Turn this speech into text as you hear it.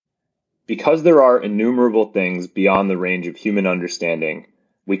Because there are innumerable things beyond the range of human understanding,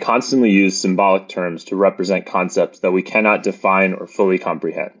 we constantly use symbolic terms to represent concepts that we cannot define or fully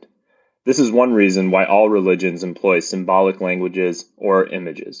comprehend. This is one reason why all religions employ symbolic languages or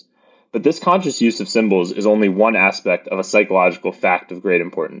images. But this conscious use of symbols is only one aspect of a psychological fact of great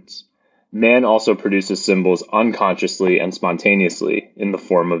importance. Man also produces symbols unconsciously and spontaneously in the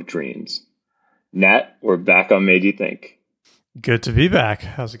form of dreams. Nat, we're back on Made You Think. Good to be back.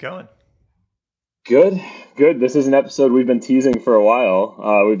 How's it going? Good. This is an episode we've been teasing for a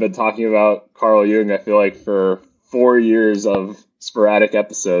while. We've been talking about Carl Jung, I feel like, for 4 years of sporadic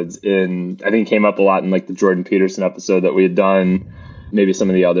episodes. I think came up a lot in like the Jordan Peterson episode that we had done, maybe some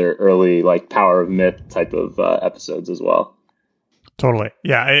of the other early like Power of Myth type of episodes as well. Totally.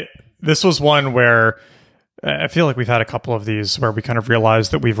 Yeah. This was one where I feel like we've had a couple of these where we kind of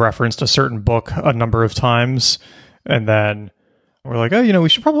realized that we've referenced a certain book a number of times, and then we're like, oh, we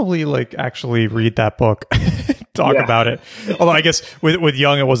should probably like actually read that book, talk about it. Although I guess with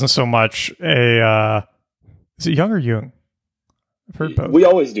Jung, it wasn't so much is it Jung or Jung? I've heard both. We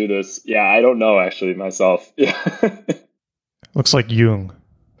always do this. Yeah, I don't know actually myself. Yeah. Looks like Jung.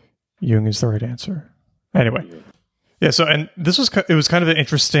 Jung is the right answer. Anyway. Yeah, so and it was kind of an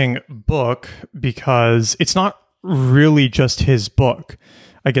interesting book because it's not really just his book.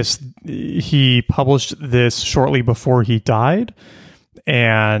 I guess he published this shortly before he died,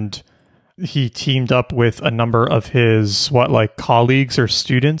 and he teamed up with a number of his colleagues or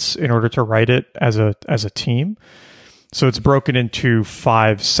students in order to write it as a team. So it's broken into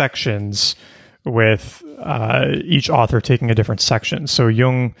 5 sections with each author taking a different section. So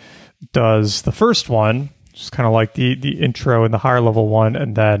Jung does the first one, just kind of like the intro and the higher level one,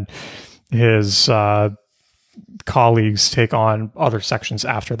 and then his colleagues take on other sections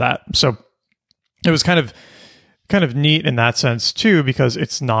after that. So it was kind of neat in that sense too, because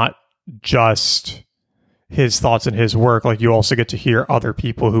it's not just his thoughts and his work. Like, you also get to hear other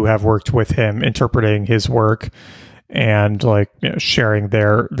people who have worked with him interpreting his work and sharing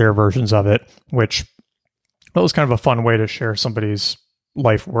their versions of it, which that was kind of a fun way to share somebody's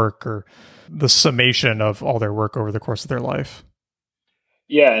life work or the summation of all their work over the course of their life.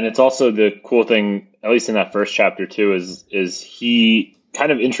 Yeah, and it's also the cool thing, at least in that first chapter too, is he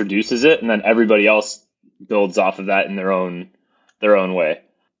kind of introduces it, and then everybody else builds off of that in their own way.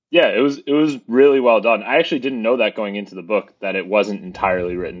 Yeah, it was really well done. I actually didn't know that going into the book, that it wasn't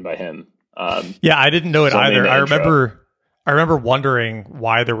entirely written by him. Yeah, I didn't know it either. I remember wondering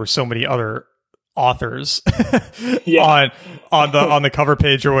why there were so many other authors on the cover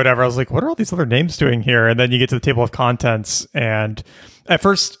page or whatever. I was like, what are all these other names doing here? And then you get to the table of contents, and at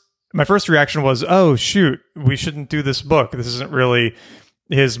first my first reaction was, oh shoot, we shouldn't do this book. This isn't really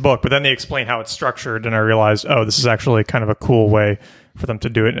his book. But then they explain how it's structured, and I realized, oh, this is actually kind of a cool way for them to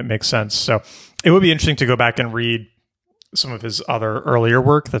do it, and it makes sense. So it would be interesting to go back and read some of his other earlier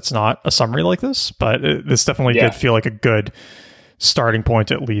work that's not a summary like this, but this definitely did feel like a good starting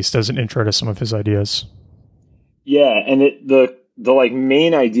point, at least as an intro to some of his ideas. Yeah, and the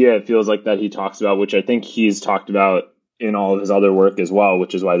main idea, it feels like, that he talks about, which I think he's talked about in all of his other work as well,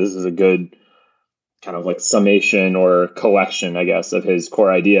 which is why this is a good kind of like summation or collection, I guess, of his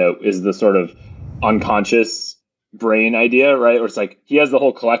core idea, is the sort of unconscious brain idea, right? Or it's like he has the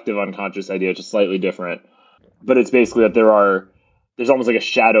whole collective unconscious idea, just slightly different. But it's basically that there's almost like a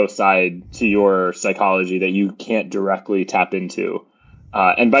shadow side to your psychology that you can't directly tap into.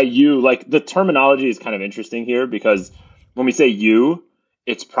 And by you, like, the terminology is kind of interesting here, because when we say you,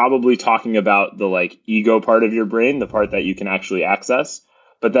 it's probably talking about the like ego part of your brain, the part that you can actually access.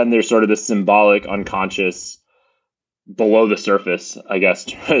 But then there's sort of this symbolic unconscious below the surface, I guess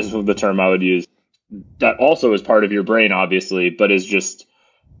is the term I would use, that also is part of your brain, obviously, but is just,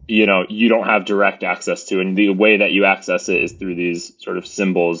 you don't have direct access to. And the way that you access it is through these sort of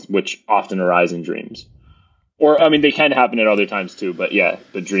symbols, which often arise in dreams. Or, I mean, they can happen at other times too, but yeah,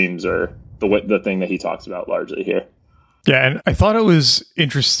 the dreams are the thing that he talks about largely here. Yeah, and I thought it was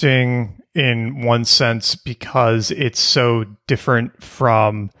interesting in one sense because it's so different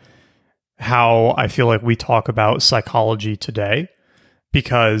from how I feel like we talk about psychology today,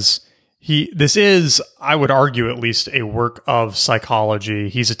 because this is, I would argue, at least a work of psychology.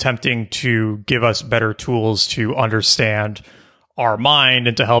 He's attempting to give us better tools to understand our mind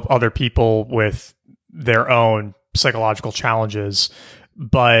and to help other people with their own psychological challenges.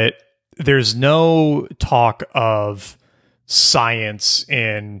 But there's no talk of science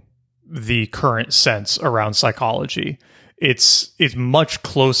in the current sense around psychology. It's much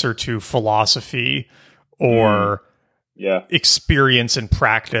closer to philosophy or experience and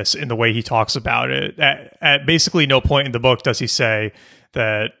practice in the way he talks about it. At basically no point in the book does he say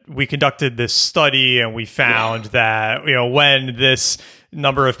that we conducted this study and we found that, when this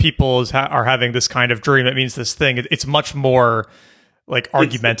number of people are having this kind of dream, it means this thing. It's much more like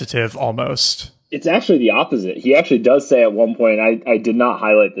argumentative almost. It's actually the opposite. He actually does say at one point, I did not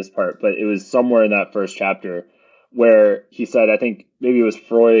highlight this part, but it was somewhere in that first chapter where he said, I think maybe it was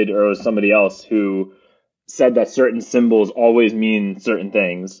Freud or it was somebody else who said that certain symbols always mean certain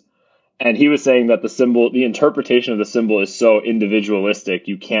things. And he was saying that the interpretation of the symbol is so individualistic,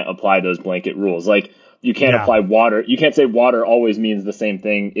 you can't apply those blanket rules. Like, you can't apply water. You can't say water always means the same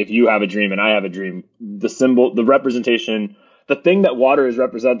thing if you have a dream and I have a dream. The symbol, the representation, the thing that water is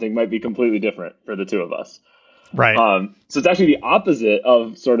representing might be completely different for the two of us. Right. So it's actually the opposite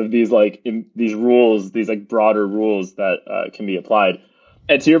of sort of these these rules, these like broader rules that can be applied.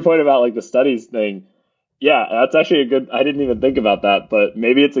 And to your point about like the studies thing, yeah, that's actually I didn't even think about that, but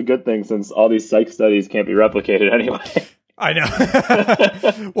maybe it's a good thing since all these psych studies can't be replicated anyway. I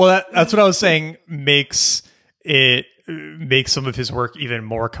know. Well, that's what I was saying makes some of his work even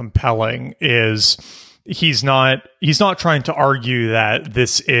more compelling is he's not trying to argue that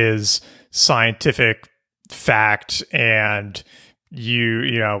this is scientific fact and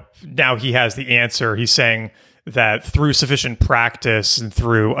now he has the answer. He's saying that through sufficient practice and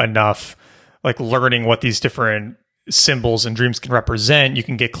through enough like learning what these different symbols and dreams can represent, you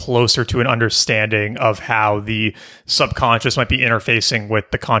can get closer to an understanding of how the subconscious might be interfacing with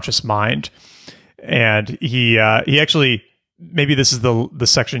the conscious mind. And he actually, maybe this is the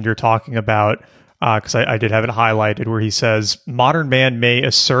section you're talking about, because I did have it highlighted, where he says, modern man may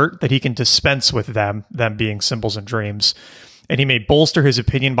assert that he can dispense with them being symbols and dreams, and he may bolster his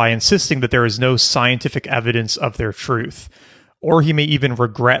opinion by insisting that there is no scientific evidence of their truth, or he may even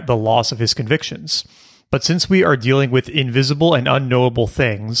regret the loss of his convictions. But since we are dealing with invisible and unknowable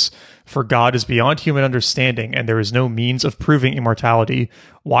things, for God is beyond human understanding and there is no means of proving immortality,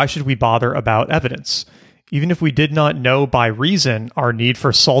 why should we bother about evidence? Even if we did not know by reason our need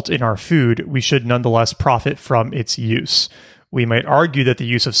for salt in our food, we should nonetheless profit from its use. We might argue that the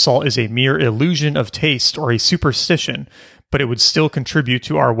use of salt is a mere illusion of taste or a superstition, but it would still contribute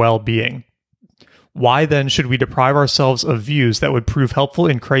to our well-being. Why then should we deprive ourselves of views that would prove helpful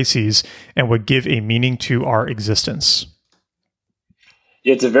in crises and would give a meaning to our existence?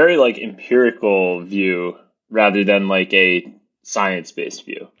 It's a very like empirical view rather than like a science-based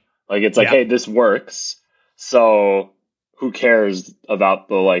view. Like it's like, hey, this works, so who cares about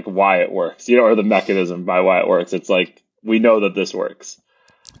the like why it works, or the mechanism by why it works? It's like we know that this works.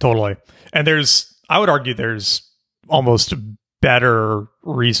 Totally. And I would argue there's almost better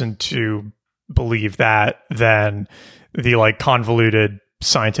reason to believe that than the like convoluted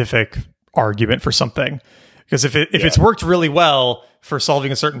scientific argument for something. Because if it's worked really well for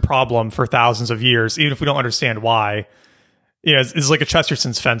solving a certain problem for thousands of years, even if we don't understand why, it's like a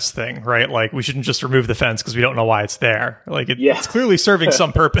Chesterton's fence thing, right? Like we shouldn't just remove the fence because we don't know why it's there. Like it's clearly serving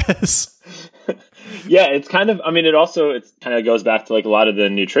some purpose. Yeah, it's kind of, it kind of goes back to like a lot of the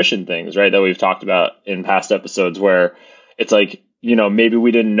nutrition things, right? That we've talked about in past episodes where it's like, maybe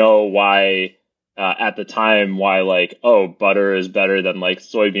we didn't know why at the time why like, butter is better than like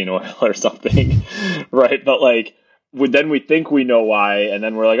soybean oil or something, right? But like, then we think we know why, and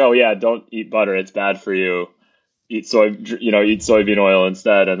then we're like, oh yeah, don't eat butter, it's bad for you. Eat soybean oil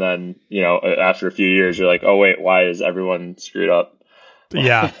instead, and then after a few years, you're like, oh wait, why is everyone screwed up?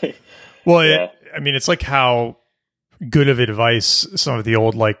 Yeah. Well, it's like how good of advice some of the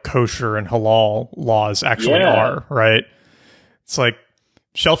old like kosher and halal laws actually are, right? It's like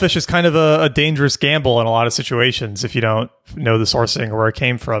shellfish is kind of a dangerous gamble in a lot of situations if you don't know the sourcing or where it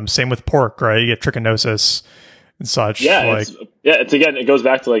came from. Same with pork, right? You get trichinosis and such. Yeah, it's again, it goes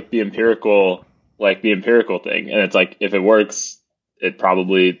back to like the empirical thing, and it's like if it works,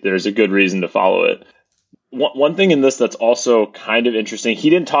 there's a good reason to follow it. One thing in this that's also kind of interesting, he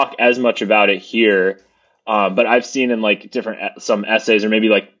didn't talk as much about it here, but I've seen in like some essays or maybe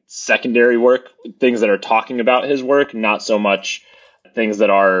like secondary work, things that are talking about his work, not so much things that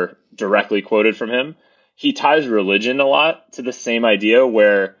are directly quoted from him. He ties religion a lot to the same idea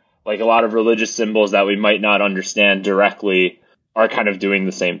where like a lot of religious symbols that we might not understand directly are kind of doing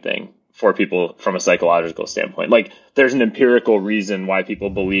the same thing for people from a psychological standpoint. Like there's an empirical reason why people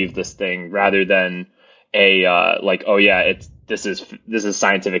believe this thing rather than this is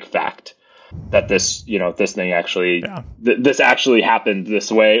scientific fact that this thing actually this actually happened this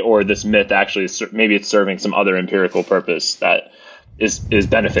way, or this myth actually maybe it's serving some other empirical purpose that is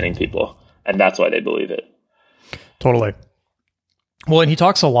benefiting people, and that's why they believe it. Totally. Well, and he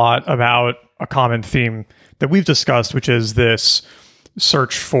talks a lot about a common theme that we've discussed, which is this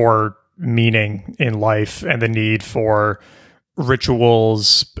search for meaning in life and the need for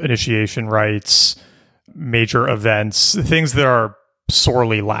rituals, initiation rites, major events, things that are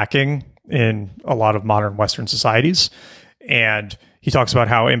sorely lacking in a lot of modern Western societies. And he talks about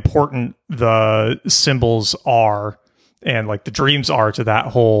how important the symbols are and like the dreams are to that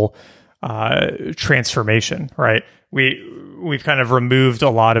whole transformation, right? We've kind of removed a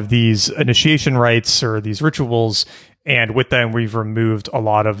lot of these initiation rites or these rituals, and with them we've removed a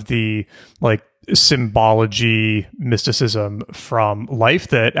lot of the like symbology, mysticism from life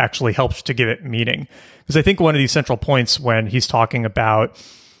that actually helps to give it meaning. Because I think one of these central points when he's talking about,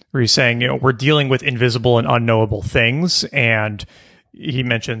 where he's saying, we're dealing with invisible and unknowable things, and he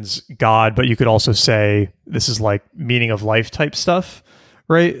mentions God, but you could also say this is like meaning of life type stuff,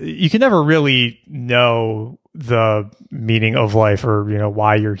 right? You can never really know the meaning of life, or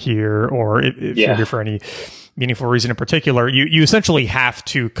why you're here, or if you're here for any meaningful reason in particular. You essentially have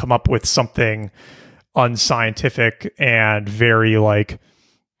to come up with something unscientific and very like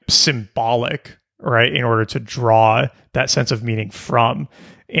symbolic, right, in order to draw that sense of meaning from.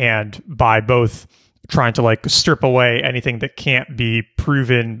 And by both trying to like strip away anything that can't be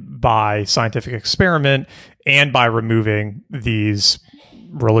proven by scientific experiment and by removing these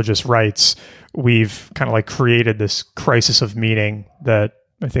religious rites, we've kind of like created this crisis of meaning that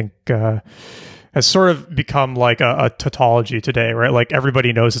I think has sort of become like a tautology today, right? Like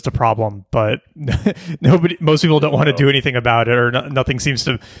everybody knows it's a problem, but most people don't want to do anything about it, or nothing seems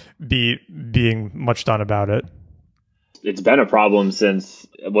to be being much done about it. It's been a problem since,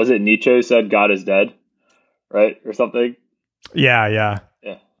 was it Nietzsche who said God is dead, right? Or something? Yeah.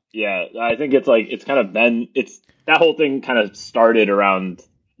 I think it's like, it's kind of been, that whole thing kind of started around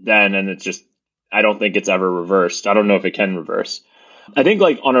then, and it's just, I don't think it's ever reversed. I don't know if it can reverse. I think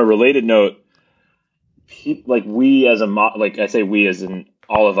like on a related note, like we as like I say we as in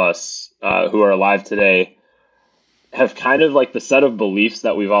all of us who are alive today have kind of like the set of beliefs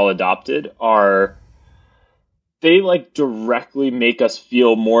that we've all adopted they like directly make us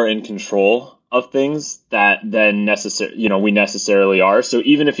feel more in control of things that then we necessarily are. So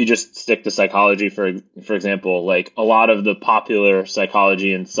even if you just stick to psychology, for example, like a lot of the popular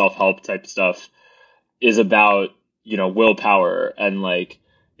psychology and self-help type stuff is about, willpower, and like,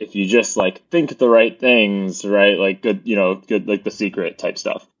 if you just like think the right things, right? Like good, like The Secret type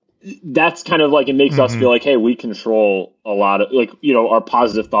stuff. That's kind of like, it makes us feel like, hey, we control a lot of like, our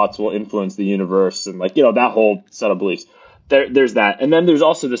positive thoughts will influence the universe, and like, that whole set of beliefs. There's that. And then there's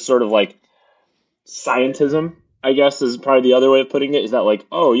also this sort of like scientism, I guess is probably the other way of putting it, is that like,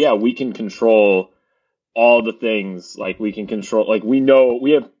 oh yeah, we can control all the things. Like we can control, like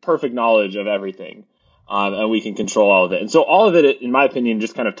we have perfect knowledge of everything. And we can control all of it. And so all of it, in my opinion,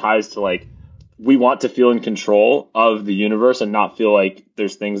 just kind of ties to like, we want to feel in control of the universe and not feel like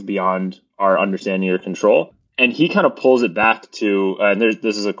there's things beyond our understanding or control. And he kind of pulls it back to, and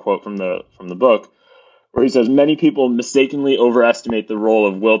this is a quote from the book, where he says, many people mistakenly overestimate the role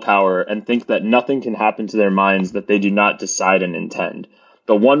of willpower and think that nothing can happen to their minds that they do not decide and intend.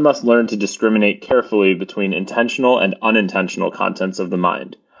 But one must learn to discriminate carefully between intentional and unintentional contents of the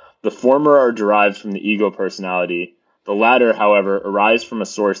mind. The former are derived from the ego personality. The latter, however, arise from a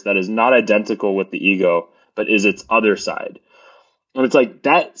source that is not identical with the ego, but is its other side. And it's like,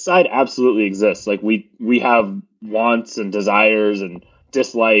 that side absolutely exists. Like we have wants and desires and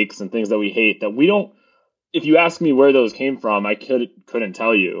dislikes and things that we hate that we don't, if you ask me where those came from, I couldn't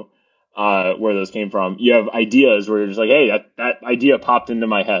tell you where those came from. You have ideas where you're just like, hey, that idea popped into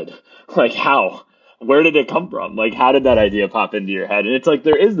my head. Like how? Where did it come from? Like, how did that idea pop into your head? And it's like,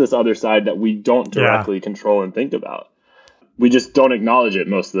 there is this other side that we don't directly control and think about. We just don't acknowledge it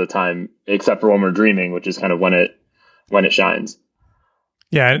most of the time, except for when we're dreaming, which is kind of when it shines.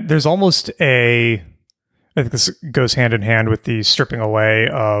 Yeah, there's almost I think this goes hand in hand with the stripping away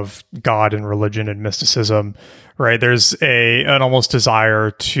of God and religion and mysticism, right? There's an almost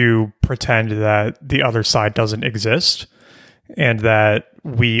desire to pretend that the other side doesn't exist and that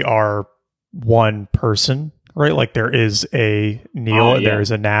we are one person, right? Like there is a Neil, there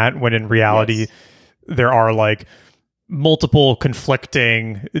is a Nat, when in reality, there are like multiple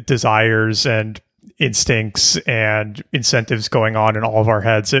conflicting desires and instincts and incentives going on in all of our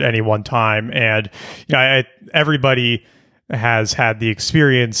heads at any one time. And everybody has had the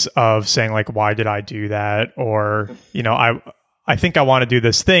experience of saying like, why did I do that? Or, I think I want to do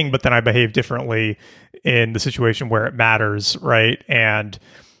this thing, but then I behave differently in the situation where it matters, right? And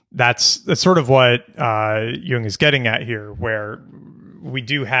that's sort of what Jung is getting at here, where we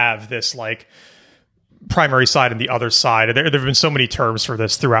do have this like primary side and the other side. There have been so many terms for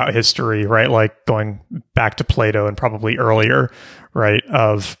this throughout history, right? Like going back to Plato and probably earlier, right?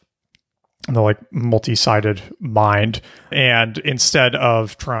 Of the like multi-sided mind. And instead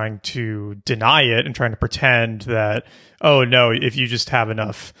of trying to deny it and trying to pretend that, oh no, if you just have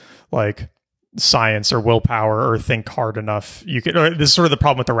enough like science or willpower or think hard enough, you can. Or this is sort of the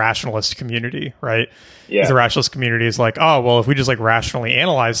problem with the rationalist community, right? Yeah. The rationalist community is like, oh well, if we just like rationally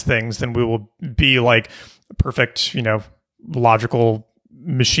analyze things, then we will be like perfect, logical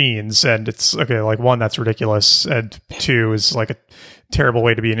machines. And it's okay, like one, that's ridiculous, and two is like a terrible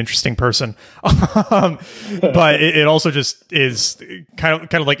way to be an interesting person. But it also just is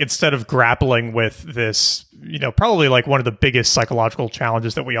kind of like, instead of grappling with this, probably like one of the biggest psychological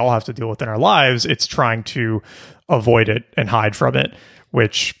challenges that we all have to deal with in our lives, it's trying to avoid it and hide from it,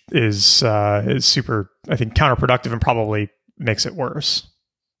 which is super, I think, counterproductive and probably makes it worse.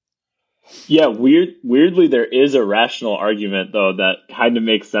 Yeah, weirdly, there is a rational argument though that kind of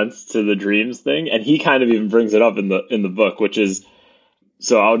makes sense to the dreams thing, and he kind of even brings it up in the book, which is,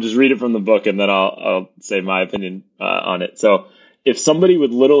 so I'll just read it from the book and then I'll say my opinion on it. So, if somebody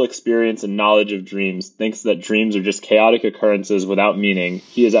with little experience and knowledge of dreams thinks that dreams are just chaotic occurrences without meaning,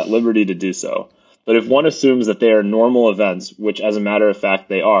 he is at liberty to do so. But if one assumes that they are normal events, which as a matter of fact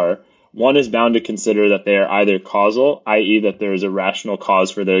they are, one is bound to consider that they are either causal, i.e. that there is a rational cause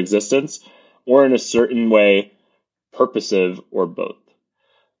for their existence, or in a certain way purposive, or both.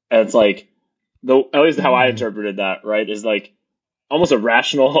 And it's like, at least how I interpreted that, right, is like almost a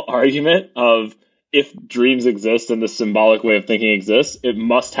rational argument of, if dreams exist and the symbolic way of thinking exists, it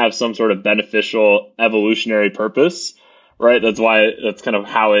must have some sort of beneficial evolutionary purpose, right? That's kind of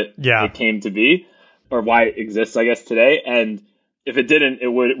how it came to be, or why it exists, I guess, today. And if it didn't,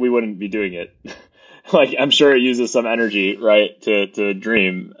 we wouldn't be doing it. Like, I'm sure it uses some energy, right, to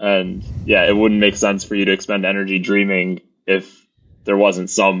dream. And yeah, it wouldn't make sense for you to expend energy dreaming if there wasn't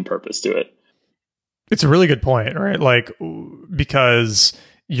some purpose to it. It's a really good point, right? Like, because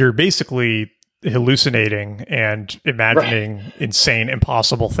you're basically hallucinating and imagining insane,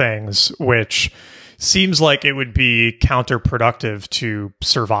 impossible things, which seems like it would be counterproductive to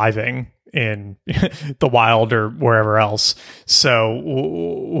surviving in the wild or wherever else. So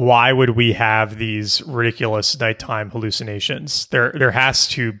why would we have these ridiculous nighttime hallucinations? There has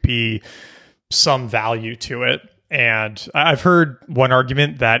to be some value to it. And I've heard one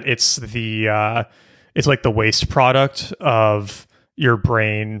argument that it's like the waste product of your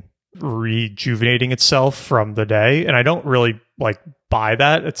brain rejuvenating itself from the day, and I don't really like buy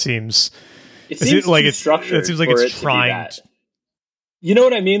that. It seems like it's structured. It seems like it's trying. You know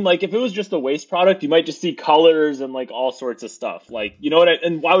what I mean? Like, if it was just a waste product, you might just see colors and like all sorts of stuff. Like,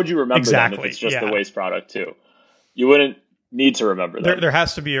 and why would you remember them if it's just a waste product too? You wouldn't need to remember them. There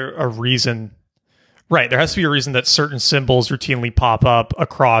has to be a reason. Right. There has to be a reason that certain symbols routinely pop up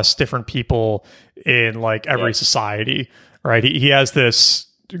across different people in like every society. Right. He has this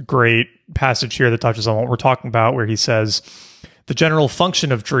great passage here that touches on what we're talking about, where he says, the general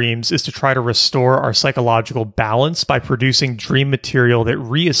function of dreams is to try to restore our psychological balance by producing dream material that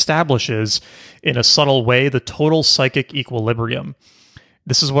reestablishes in a subtle way the total psychic equilibrium.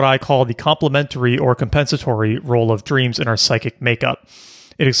 This is what I call the complementary or compensatory role of dreams in our psychic makeup.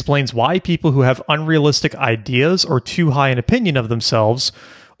 It explains why people who have unrealistic ideas or too high an opinion of themselves,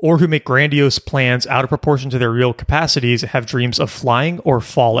 or who make grandiose plans out of proportion to their real capacities, have dreams of flying or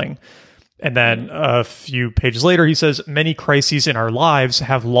falling. And then a few pages later, he says, many crises in our lives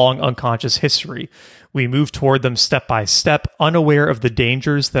have long unconscious history. We move toward them step by step, unaware of the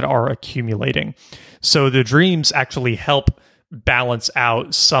dangers that are accumulating. So the dreams actually help balance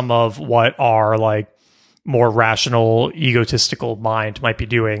out some of what our like more rational, egotistical mind might be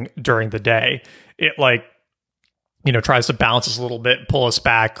doing during the day. It like, tries to balance us a little bit, pull us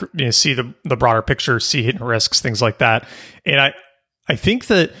back, see the broader picture, see hidden risks, things like that. And I think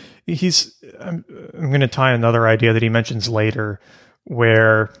that I'm going to tie another idea that he mentions later,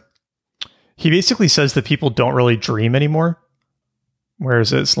 where he basically says that people don't really dream anymore. Where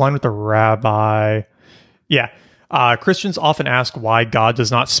is it? It's line with the rabbi. Yeah. Christians often ask why God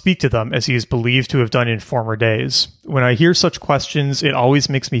does not speak to them as he is believed to have done in former days. When I hear such questions, it always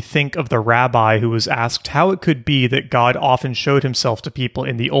makes me think of the rabbi who was asked how it could be that God often showed himself to people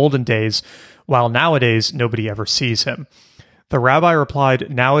in the olden days, while nowadays nobody ever sees him. The rabbi replied,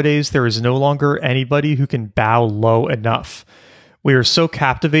 nowadays there is no longer anybody who can bow low enough. We are so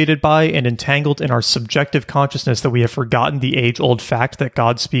captivated by and entangled in our subjective consciousness that we have forgotten the age-old fact that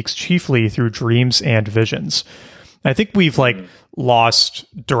God speaks chiefly through dreams and visions. I think we've lost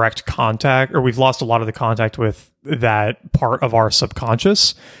direct contact, or we've lost a lot of the contact with that part of our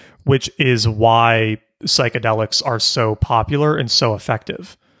subconscious, which is why psychedelics are so popular and so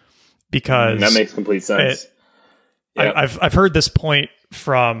effective. Because that makes complete sense. I've heard this point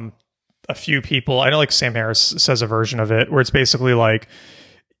from a few people. I know like Sam Harris says a version of it where it's basically like,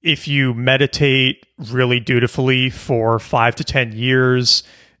 if you meditate really dutifully for 5 to 10 years,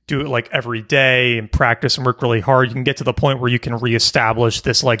 do it like every day and practice and work really hard, you can get to the point where you can reestablish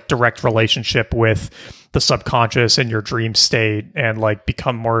this like direct relationship with the subconscious and your dream state and like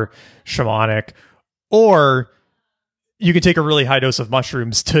become more shamanic. Or you can take a really high dose of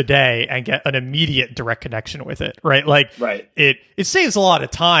mushrooms today and get an immediate direct connection with it, right? Like, it saves a lot of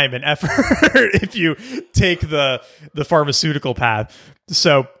time and effort if you take the pharmaceutical path.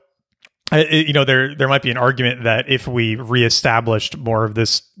 So, there might be an argument that if we reestablished more of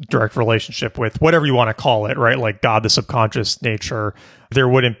this direct relationship with whatever you want to call it, right? Like God, the subconscious, nature, there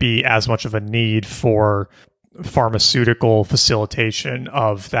wouldn't be as much of a need for pharmaceutical facilitation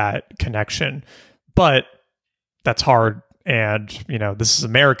of that connection. But that's hard. And, this is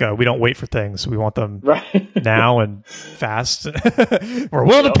America. We don't wait for things. We want them now and fast. We're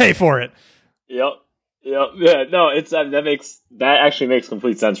willing to pay for it. Yep. Yeah. No, that actually makes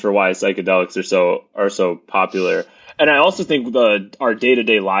complete sense for why psychedelics are so popular. And I also think our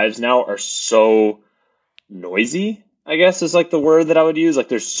day-to-day lives now are so noisy, I guess is like the word that I would use. Like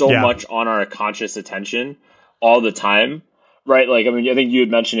there's so much on our conscious attention all the time. Right. Like, I mean, I think you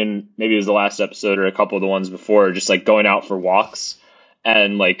had mentioned in maybe it was the last episode or a couple of the ones before, just like going out for walks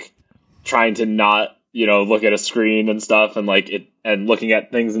and like trying to not, look at a screen and stuff and and looking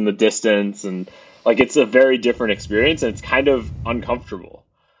at things in the distance. And like, it's a very different experience and it's kind of uncomfortable.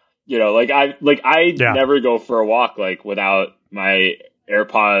 I never go for a walk like without my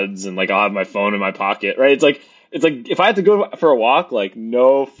AirPods and like I'll have my phone in my pocket. Right. It's like if I had to go for a walk, like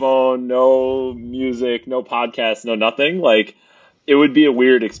no phone, no music, no podcast, no nothing, like it would be a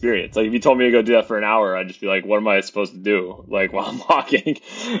weird experience. Like if you told me to go do that for an hour, I'd just be like, what am I supposed to do? Like while I'm walking.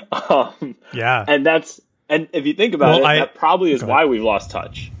 And if you think about it, that probably is why we've lost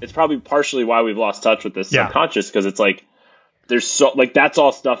touch. It's probably partially why we've lost touch with this subconscious, because it's like, that's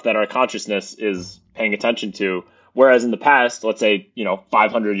all stuff that our consciousness is paying attention to. Whereas in the past, let's say,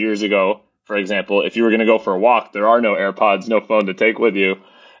 500 years ago, for example, if you were going to go for a walk, there are no AirPods, no phone to take with you,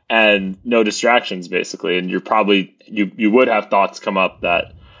 and no distractions, basically. And you're probably, you would have thoughts come up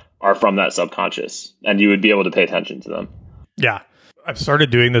that are from that subconscious, and you would be able to pay attention to them. Yeah. I've started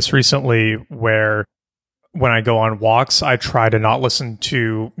doing this recently where when I go on walks, I try to not listen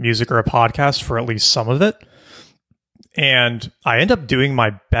to music or a podcast for at least some of it. And I end up doing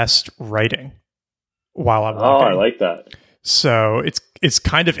my best writing while I'm walking. Oh, I like that. So it's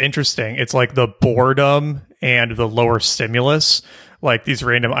kind of interesting. It's like the boredom and the lower stimulus, like these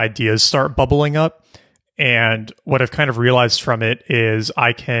random ideas start bubbling up. And what I've kind of realized from it is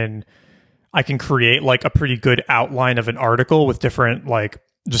I can create like a pretty good outline of an article with different like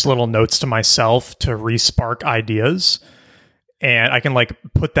just little notes to myself to re-spark ideas. And I can like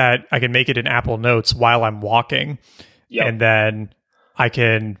I can make it in Apple Notes while I'm walking. Yep. And then I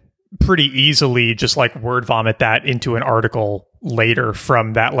can pretty easily just like word vomit that into an article later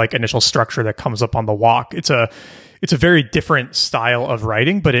from that like initial structure that comes up on the walk. It's a very different style of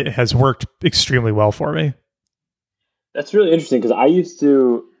writing, but it has worked extremely well for me. That's really interesting because I used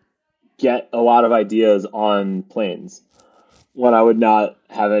to get a lot of ideas on planes when I would not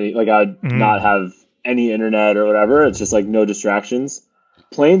have any, like I'd not have any internet or whatever. It's just like no distractions.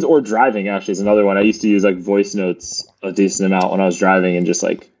 Planes or driving actually is another one. I used to use like voice notes a decent amount when I was driving and just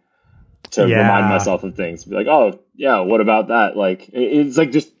like to remind myself of things. Be like, oh yeah, what about that? Like it's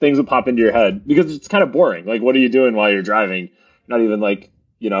like just things would pop into your head because it's kind of boring. Like what are you doing while you're driving? Not even like,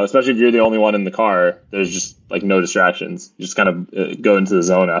 especially if you're the only one in the car, there's just like no distractions. You just kind of go into the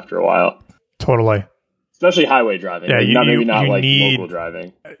zone after a while. Totally. Especially highway driving. Yeah, like, maybe not like local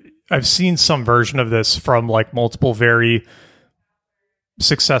driving. I've seen some version of this from like multiple very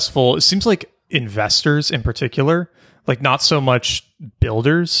successful, it seems like investors in particular, like not so much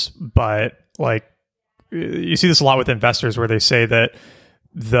builders, but like you see this a lot with investors where they say that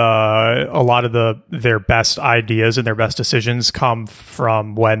a lot of their best ideas and their best decisions come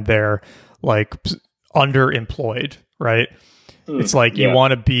from when they're like underemployed, right? It's like you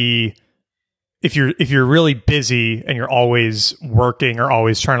want to be, if you're really busy and you're always working or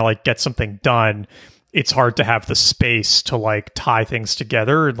always trying to like get something done, it's hard to have the space to like tie things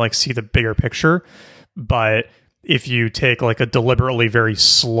together and like see the bigger picture. But if you take like a deliberately very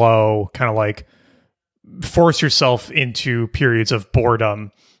slow kind of like force yourself into periods of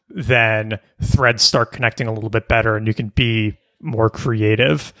boredom, then threads start connecting a little bit better and you can be more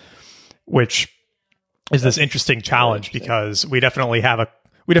creative, which is this interesting challenge because we definitely have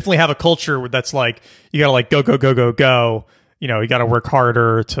a culture that's like, you gotta like go, you gotta work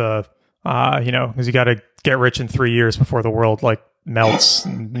harder to, because you gotta get rich in 3 years before the world like melts.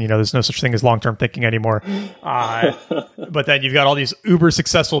 And, there's no such thing as long-term thinking anymore. But then you've got all these uber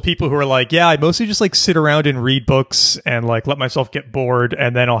successful people who are like, yeah, I mostly just like sit around and read books and like let myself get bored,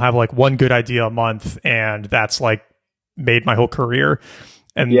 and then I'll have like one good idea a month, and that's like made my whole career.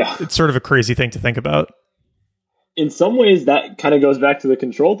 And it's sort of a crazy thing to think about. In some ways, that kind of goes back to the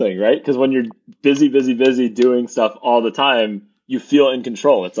control thing, right? Because when you're busy doing stuff all the time, you feel in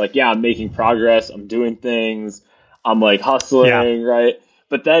control. It's like, I'm making progress. I'm doing things. I'm like hustling, right?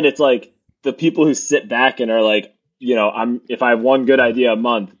 But then it's like the people who sit back and are like, if I have one good idea a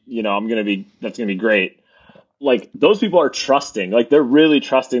month, that's going to be great. Like those people are trusting, like they're really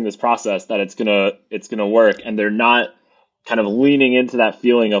trusting this process that it's going to work. And they're not kind of leaning into that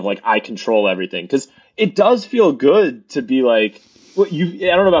feeling of like, I control everything. Because it does feel good to be like, I don't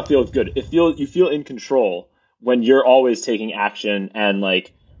know about feels good. You feel in control when you're always taking action and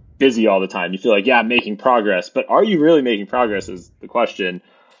like busy all the time. You feel like, I'm making progress, but are you really making progress is the question.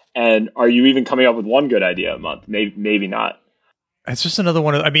 And are you even coming up with one good idea a month? Maybe not. It's just another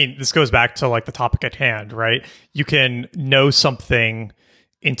one. This goes back to like the topic at hand, right? You can know something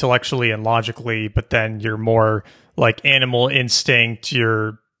intellectually and logically, but then you're more like animal instinct,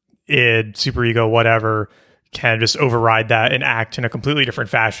 your id, superego, whatever, can just override that and act in a completely different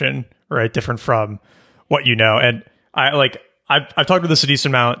fashion, right? Different from what you know. And I've talked about this a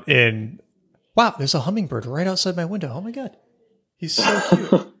decent amount wow, there's a hummingbird right outside my window. Oh my God. He's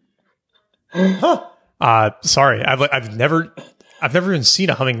so cute. Sorry. I've never even seen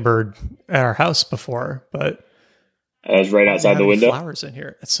a hummingbird at our house before, but I was right outside the window. Flowers in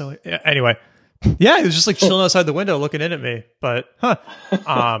here. So anyway, he was just like chilling outside the window looking in at me, but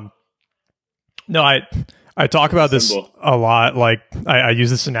no, I talk about this a lot. Like I use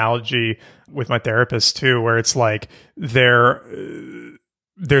this analogy with my therapist too, where it's like there's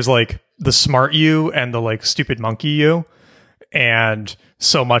like the smart you and the like stupid monkey you. And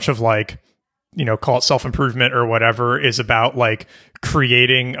so much of like, call it self-improvement or whatever is about like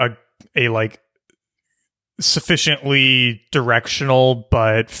creating a like sufficiently directional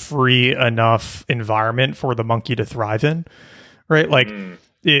but free enough environment for the monkey to thrive in, right? Like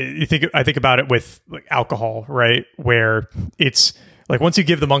I think about it with like alcohol, right? Where it's like once you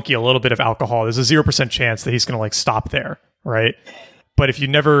give the monkey a little bit of alcohol, there's a 0% chance that he's going to like stop there, right? But if you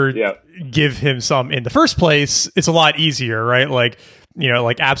never give him some in the first place, it's a lot easier, right? Like,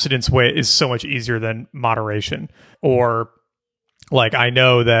 like abstinence is so much easier than moderation. Or like, I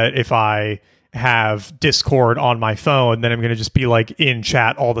know that if I have Discord on my phone, then I'm going to just be like in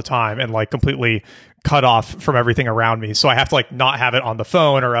chat all the time and like completely cut off from everything around me. So I have to like not have it on the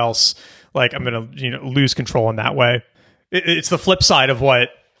phone, or else like I'm going to lose control in that way. It's the flip side of what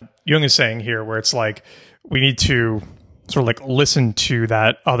Jung is saying here, where it's like we need to sort of like listen to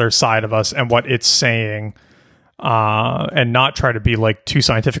that other side of us and what it's saying, and not try to be like too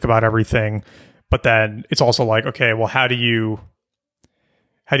scientific about everything. But then it's also like, okay, well, how do you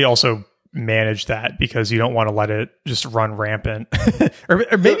also manage that, because you don't want to let it just run rampant? or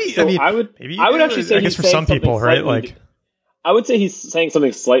maybe I would actually say, I guess for some people, right? Like, I would say he's saying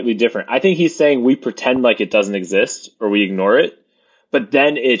something slightly different. I think he's saying we pretend like it doesn't exist or we ignore it, but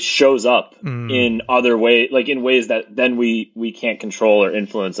then it shows up in other ways, like in ways that then we can't control or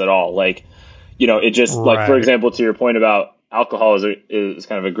influence at all. Like, it just like, for example, to your point about alcohol is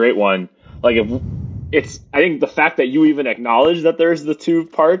kind of a great one. Like I think the fact that you even acknowledge that there's the two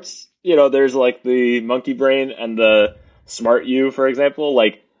parts, there's like the monkey brain and the smart you, for example,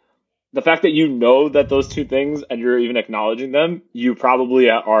 like the fact that you know that those two things and you're even acknowledging them, you probably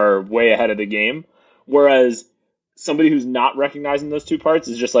are way ahead of the game. Whereas somebody who's not recognizing those two parts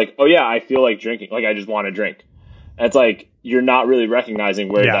is just like, oh yeah, I feel like drinking. Like I just want to drink. And it's like, you're not really recognizing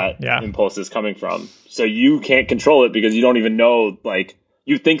where that impulse is coming from. So you can't control it because you don't even know, like,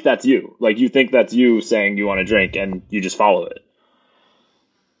 you think that's you. Like, you think that's you saying you want to drink and you just follow it.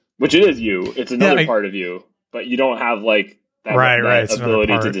 Which it is you. It's another part of you. But you don't have, like, that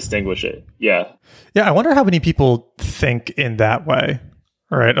ability to distinguish it. Yeah. Yeah, I wonder how many people think in that way,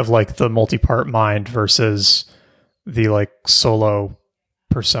 right? Of, like, the multi-part mind versus the, like, solo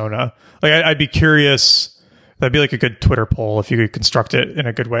persona. Like, I'd be curious. That'd be, like, a good Twitter poll if you could construct it in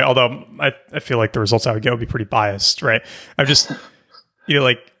a good way. Although, I feel like the results I would get would be pretty biased, right? I'm just...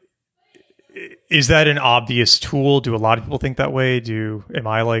 like, is that an obvious tool? Do a lot of people think that way? Am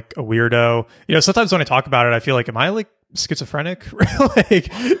I like a weirdo? Sometimes when I talk about it, I feel like, am I like schizophrenic? Like,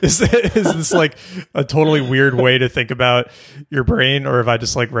 is this like a totally weird way to think about your brain? Or have I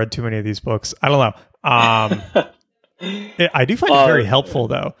just like read too many of these books? I don't know. I do find it very helpful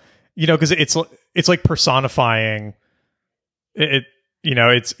though, because it's like personifying it.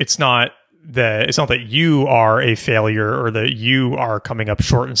 It's not that it's not that you are a failure or that you are coming up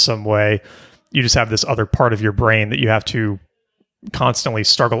short in some way. You just have this other part of your brain that you have to constantly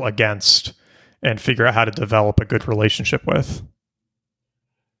struggle against and figure out how to develop a good relationship with.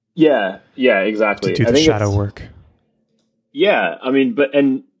 Yeah, exactly. To do the shadow work. Yeah, I mean,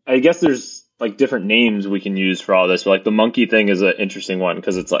 and I guess there's like different names we can use for all this. But like the monkey thing is an interesting one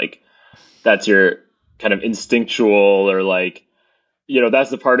because it's like that's your kind of instinctual or like, that's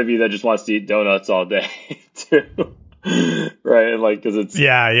the part of you that just wants to eat donuts all day too. Right. And like, cause it's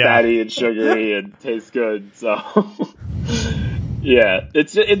fatty and sugary and tastes good. So yeah,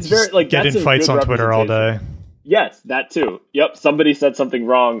 it's very like, get in fights on Twitter all day. Yes, that too. Yep. Somebody said something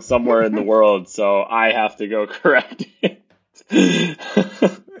wrong somewhere in the world. So I have to go correct it.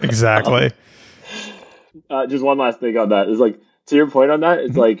 Exactly. Just one last thing on that is like, to your point on that,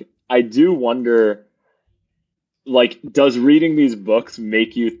 it's like, I do wonder, like, does reading these books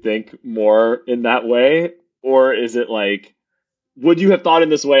make you think more in that way? Or is it like, would you have thought in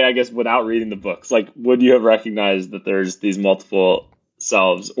this way, I guess, without reading the books? Like, would you have recognized that there's these multiple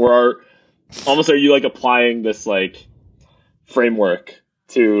selves? Or are you like applying this like framework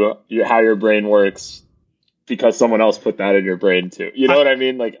to how your brain works because someone else put that in your brain too? You know what I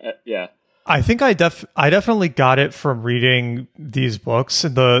mean? Like, yeah. I think I definitely got it from reading these books.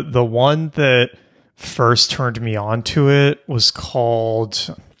 The one that first turned me on to it was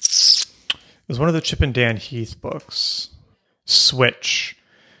called, it was one of the Chip and Dan Heath books, Switch.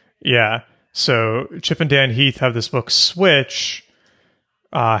 Yeah. So Chip and Dan Heath have this book, Switch,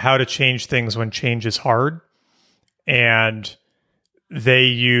 How to Change Things When Change is Hard. And they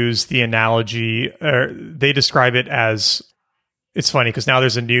use the analogy, they describe it as, it's funny because now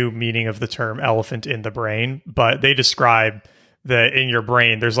there's a new meaning of the term elephant in the brain, but they describe that in your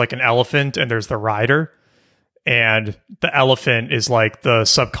brain, there's like an elephant and there's the rider. And the elephant is like the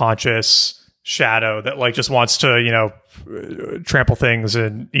subconscious shadow that like just wants to, trample things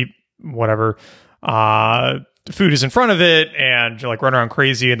and eat whatever. Food is in front of it and like run around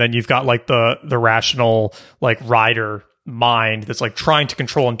crazy. And then you've got like the rational like rider mind that's like trying to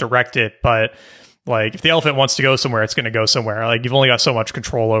control and direct it. But like if the elephant wants to go somewhere, it's going to go somewhere. Like you've only got so much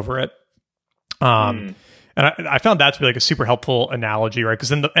control over it. And I found that to be like a super helpful analogy, right? Because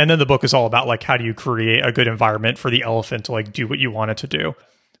then the book is all about like how do you create a good environment for the elephant to like do what you want it to do.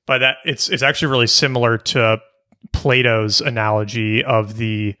 But that it's actually really similar to Plato's analogy of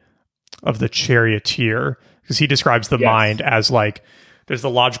the charioteer, because he describes the mind as like there's the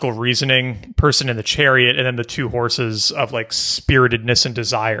logical reasoning person in the chariot, and then the two horses of like spiritedness and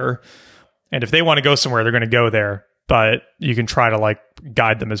desire. And if they want to go somewhere, they're going to go there, but you can try to like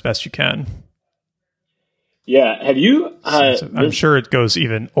guide them as best you can. Yeah. Have you? I'm sure it goes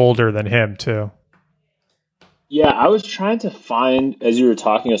even older than him too. Yeah, I was trying to find, as you were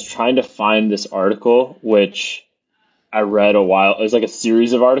talking, I was trying to find this article, which I read a while. It was like a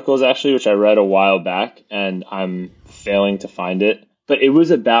series of articles actually, which I read a while back, and I'm failing to find it. But it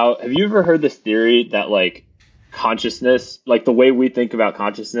was about, have you ever heard this theory that like consciousness, like the way we think about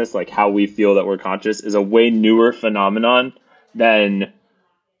consciousness, like how we feel that we're conscious, is a way newer phenomenon than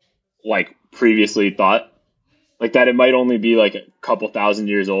like previously thought? Like that it might only be like a couple thousand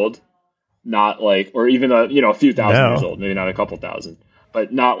years old, not like, or even a few thousand years old, maybe not a couple thousand, but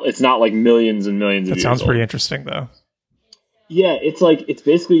it's not like millions and millions of years old. That sounds pretty interesting though. Yeah, it's like, it's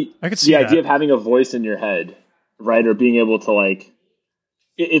basically the idea of having a voice in your head, right? Or being able to like,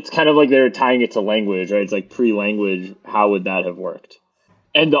 it's kind of like they're tying it to language, right? It's like pre-language. How would that have worked?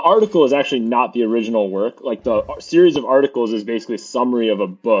 And the article is actually not the original work. Like the series of articles is basically a summary of a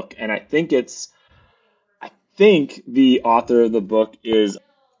book. And I think the author of the book is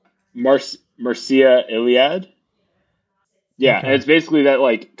Mircea Eliade. Yeah. Okay. And it's basically that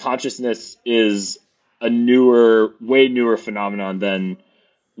like consciousness is a way newer phenomenon than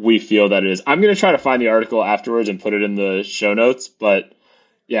we feel that it is. I'm going to try to find the article afterwards and put it in the show notes, but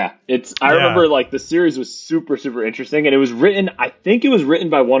yeah, I remember like the series was super, super interesting, and I think it was written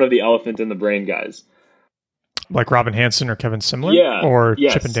by one of the Elephant in the Brain guys. Like Robin Hanson or Kevin Simler? Yeah. Or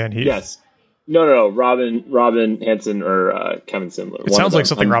Chip and Dan Heath? Yes. No. Robin Hanson or Kevin Simler. It sounds like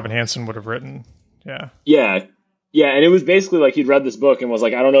something Robin Hanson would have written. Yeah. Yeah. Yeah, and it was basically like he'd read this book and was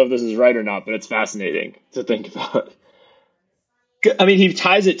like, I don't know if this is right or not, but it's fascinating to think about. I mean, he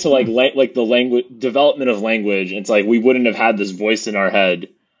ties it to like the language development of language. It's like we wouldn't have had this voice in our head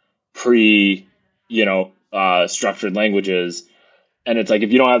pre, structured languages. And it's like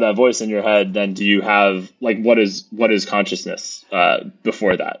if you don't have that voice in your head, then do you have like what is consciousness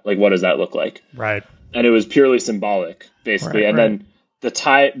before that? Like what does that look like? Right. And it was purely symbolic, basically. Then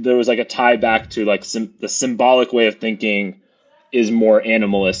there was like a tie back to like the symbolic way of thinking is more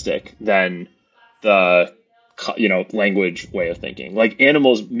animalistic than the language way of thinking. Like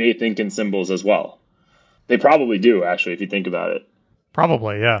animals may think in symbols as well. They probably do, actually, if you think about it.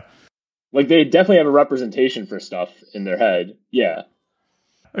 Probably, yeah. Like they definitely have a representation for stuff in their head. Yeah.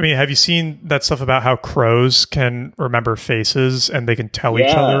 I mean, have you seen that stuff about how crows can remember faces and they can tell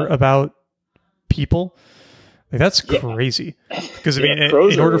each other about people? Like, that's crazy. Because I mean,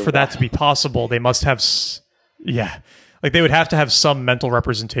 in order for that to be possible, they must have, like they would have to have some mental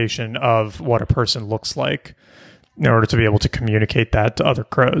representation of what a person looks like in order to be able to communicate that to other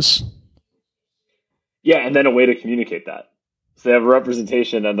crows. Yeah, and then a way to communicate that. So they have a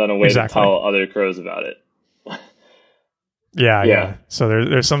representation and then a way to tell other crows about it. Yeah. So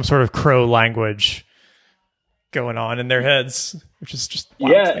there's some sort of crow language going on in their heads, which is just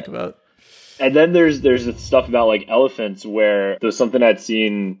wild to think about. And then there's stuff about like elephants where there's something I'd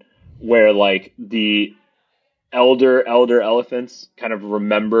seen where like the elder elephants kind of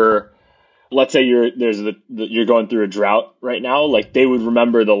remember. Let's say you're going through a drought right now. Like they would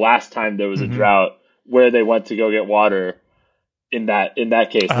remember the last time there was a drought where they went to go get water. In that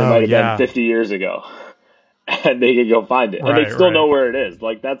case, it might have been 50 years ago, and they could go find it, and they still know where it is.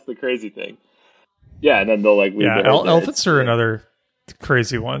 Like that's the crazy thing. Yeah, and then they'll like elephants are another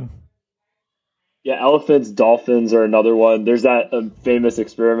crazy one. Yeah, elephants, dolphins are another one. There's that famous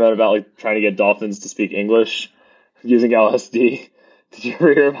experiment about like trying to get dolphins to speak English using LSD. Did you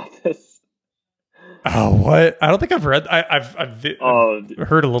ever hear about this? Oh, what? I don't think I've read. I've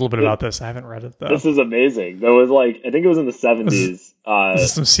heard a little bit about this. I haven't read it though. This is amazing. There was like I think it was in the 70s. Is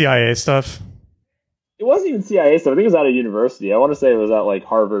this some CIA stuff? It wasn't even CIA stuff. I think it was at a university. I want to say it was at like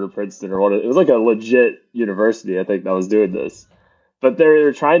Harvard or Princeton or what. It was like a legit university. I think that was doing this. But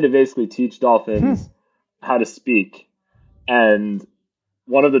they're trying to basically teach dolphins how to speak, and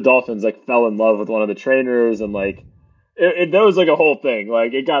one of the dolphins like fell in love with one of the trainers, and like there was like a whole thing.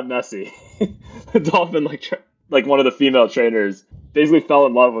 Like it got messy. The dolphin like one of the female trainers basically fell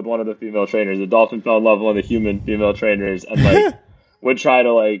in love with one of the female trainers. The dolphin fell in love with one of the human female trainers, and like would try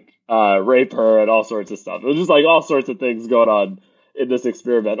to like rape her and all sorts of stuff. It was just like all sorts of things going on in this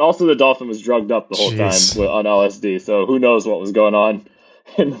experiment. Also, the dolphin was drugged up the whole time on LSD, so who knows what was going on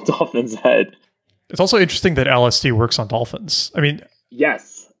in the dolphin's head. It's also interesting that LSD works on dolphins. I mean...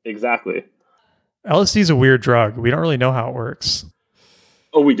 Yes, exactly. LSD is a weird drug. We don't really know how it works.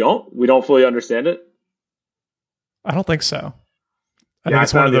 Oh, we don't? We don't fully understand it? I don't think so. I think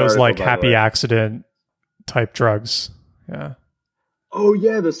it's one of those like happy accident type drugs. Yeah. Oh,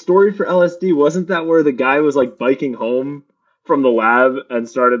 yeah, the story for LSD, wasn't that where the guy was like biking home from the lab and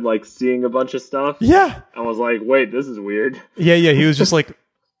started like seeing a bunch of stuff? Yeah. And was like, wait, this is weird. Yeah, he was just like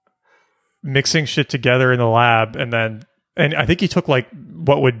mixing shit together in the lab, and I think he took like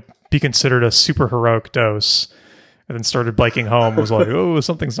what would be considered a super heroic dose, and then started biking home, was like, oh,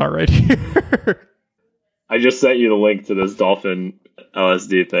 something's not right here. I just sent you the link to this dolphin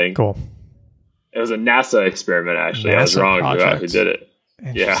LSD thing. Cool. It was a NASA experiment, actually. I was wrong about who did it.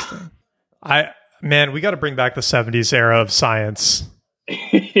 Yeah. Man, we got to bring back the 70s era of science.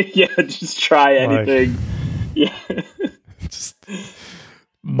 Yeah, just try anything. Yeah. Just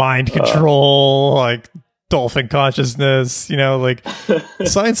mind control, like dolphin consciousness, like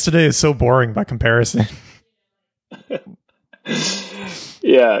science today is so boring by comparison.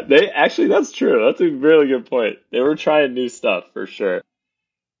 Yeah, that's true. That's a really good point. They were trying new stuff for sure.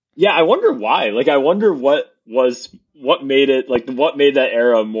 Yeah, I wonder why. Like, I wonder what made that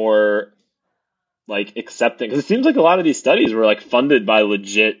era more like accepting, because it seems like a lot of these studies were like funded by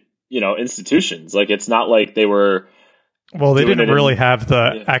legit, institutions. Like it's not like they were. Well, they didn't really have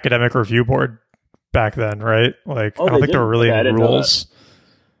the academic review board back then, right? Like I don't think there were really any rules.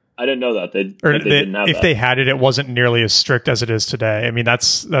 I didn't know that they didn't have if that. They had it wasn't nearly as strict as it is today. I mean,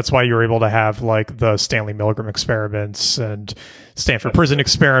 that's why you were able to have like the Stanley Milgram experiments and Stanford Prison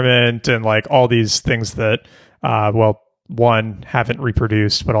experiment and like all these things that, one, haven't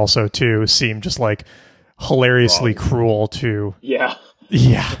reproduced, but also two, seem just like hilariously cruel to. Yeah.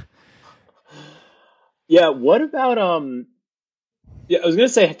 Yeah. Yeah. What about Yeah, I was gonna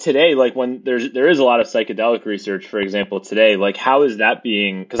say today, like when there is a lot of psychedelic research, for example, today, like how is that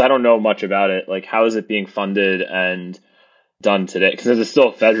being? Because I don't know much about it. Like how is it being funded and done today? Because it's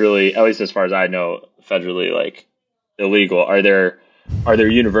still federally, at least as far as I know, federally like illegal. Are there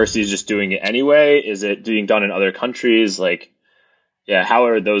universities just doing it anyway? Is it being done in other countries? Like, yeah, how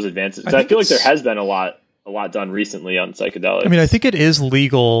are those advances? Because I feel like there has been a lot done recently on psychedelics. I mean, I think it is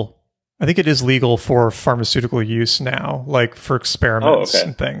legal. I think it is legal for pharmaceutical use now, like for experiments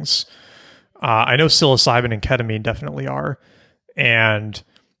and things. I know psilocybin and ketamine definitely are. And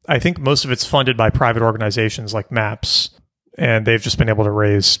I think most of it's funded by private organizations like MAPS, and they've just been able to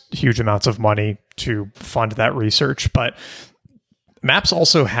raise huge amounts of money to fund that research. But MAPS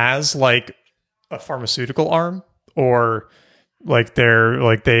also has like a pharmaceutical arm, or like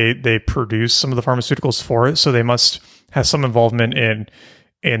they produce some of the pharmaceuticals for it, so they must have some involvement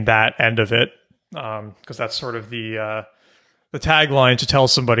in that end of it, because that's sort of the tagline to tell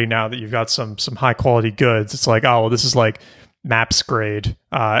somebody now that you've got some high quality goods. It's like, oh well, this is like MAPS grade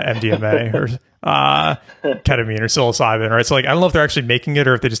MDMA or ketamine or psilocybin, right? So like, I don't know if they're actually making it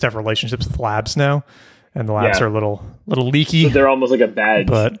or if they just have relationships with labs now, and the labs are a little leaky. So they're almost like a badge.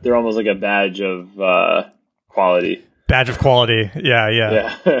 But they're almost like a badge of quality. Badge of quality.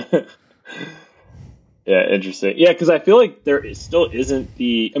 Yeah. Yeah, interesting. Yeah, because I feel like there still isn't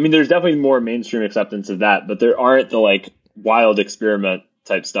the. I mean, there's definitely more mainstream acceptance of that, but there aren't the like wild experiment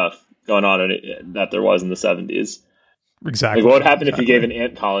type stuff going on in it that there was in the 70s. Exactly. Like, what would happen if you gave an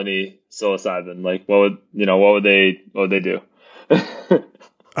ant colony psilocybin? Like, what would they do?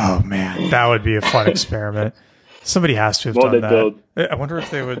 Oh man, that would be a fun experiment. Somebody has to have done that. Build? I wonder if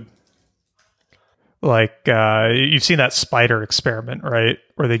they would. Like, you've seen that spider experiment, right?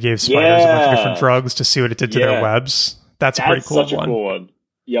 Where they gave spiders a bunch of different drugs to see what it did to their webs. That's a pretty cool one. That's such a cool one.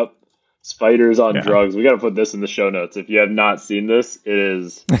 Yep. Spiders on drugs. We got to put this in the show notes. If you have not seen this, it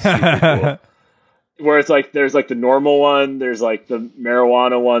is super cool. Where it's like, there's like the normal one, there's like the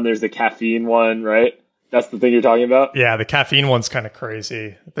marijuana one, there's the caffeine one, right? That's the thing you're talking about? Yeah, the caffeine one's kind of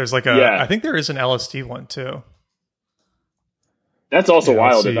crazy. There's like I think there is an LSD one too. That's also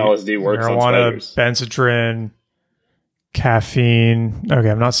wild if LSD works on spiders. Marijuana, Benzedrine, caffeine. Okay,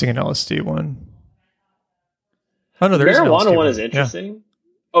 I'm not seeing an LSD one. Oh no, there is an LSD one. The marijuana one is interesting. Yeah.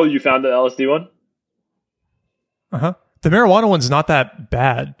 Oh, you found the LSD one? Uh-huh. The marijuana one's not that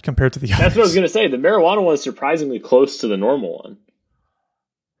bad compared to the others. That's what I was going to say. The marijuana one is surprisingly close to the normal one.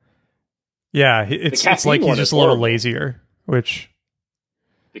 Yeah, it's like he's just a little lazier, which...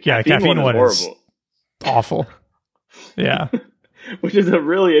 The caffeine one is awful. Yeah. Which is a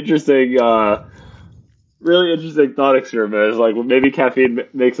really interesting thought experiment. It's like, well, maybe caffeine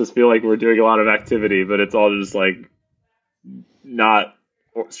makes us feel like we're doing a lot of activity, but it's all just like not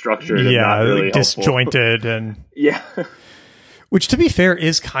structured and not really disjointed and which, to be fair,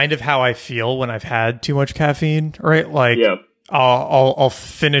 is kind of how I feel when I've had too much caffeine, right? Like I'll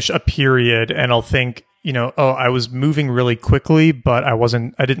finish a period and I'll think, I was moving really quickly, but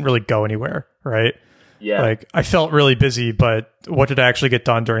I didn't really go anywhere, right? Yeah. Like, I felt really busy, but what did I actually get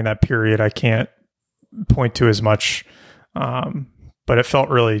done during that period? I can't point to as much, but it felt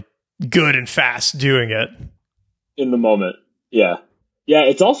really good and fast doing it. In the moment. Yeah. Yeah,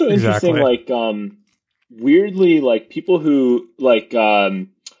 it's also interesting, like, weirdly, like, people who, like, I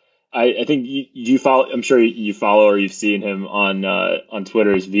think you follow, I'm sure you follow or you've seen him on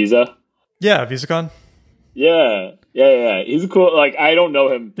Twitter, is Visa. Yeah, VisaCon. Yeah. He's a cool, like, I don't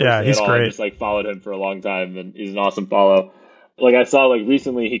know him he's at all. Great. I just, like, followed him for a long time, and he's an awesome follow. Like, I saw, like,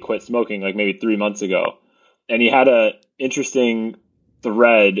 recently he quit smoking, like, maybe 3 months ago, and he had a interesting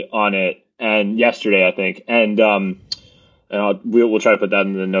thread on it, and yesterday, I think, and we'll try to put that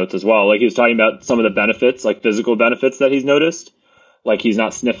in the notes as well. Like, he was talking about some of the benefits, like, physical benefits that he's noticed. Like, he's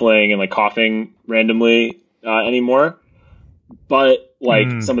not sniffling and, like, coughing randomly anymore. But,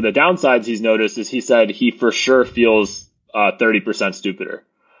 like, some of the downsides he's noticed is he said he for sure feels 30% stupider.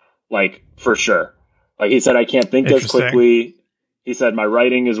 Like, for sure. Like, he said, I can't think as quickly. He said, my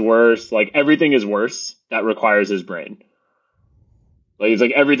writing is worse. Like, everything is worse. That requires his brain. Like, he's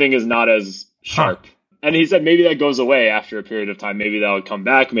like, everything is not as sharp. Huh. And he said maybe that goes away after a period of time. Maybe that would come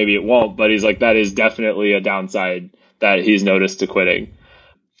back. Maybe it won't. But he's like, that is definitely a downside that he's noticed to quitting.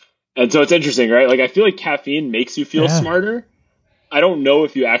 And so it's interesting, right? Like, I feel like caffeine makes you feel smarter. I don't know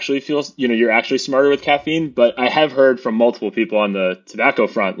if you actually feel, you're actually smarter with caffeine, but I have heard from multiple people on the tobacco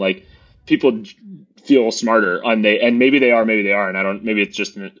front, like, people feel smarter and maybe they are, maybe they aren't. Maybe it's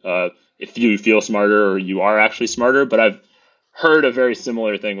just if you feel smarter or you are actually smarter, but I've heard a very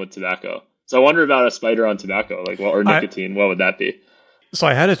similar thing with tobacco. So I wonder about a spider on tobacco, like, or nicotine. What would that be? So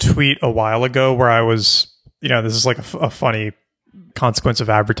I had a tweet a while ago where I was, this is like a funny consequence of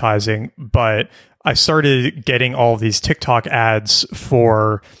advertising, but I started getting all of these TikTok ads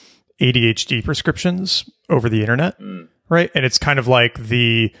for ADHD prescriptions over the internet, right? And it's kind of like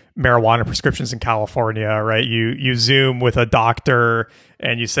the marijuana prescriptions in California, right? You Zoom with a doctor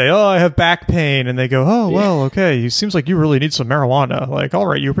and you say, oh, I have back pain. And they go, oh, well, okay. It seems like you really need some marijuana. Like, I'll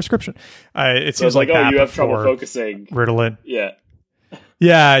write you a prescription. It seems like that you have trouble focusing. Ritalin. Yeah.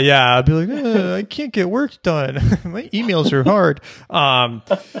 Yeah. I'd be like, I can't get work done. My emails are hard.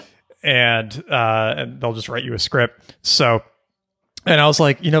 And they'll just write you a script. So And I was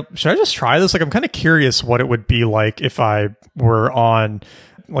like, should I just try this? Like, I'm kind of curious what it would be like if I were on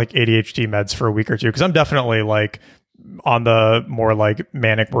like ADHD meds for a week or two, because I'm definitely like on the more like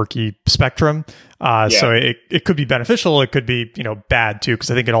manic worky spectrum. So it could be beneficial. It could be, bad too,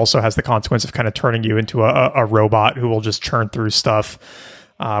 because I think it also has the consequence of kind of turning you into a robot who will just churn through stuff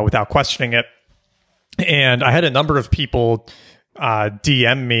without questioning it. And I had a number of people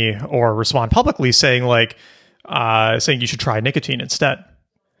DM me or respond publicly saying you should try nicotine instead,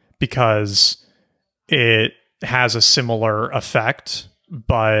 because it has a similar effect,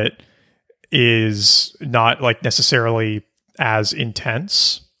 but is not like necessarily as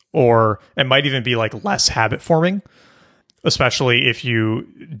intense, or it might even be like less habit forming, especially if you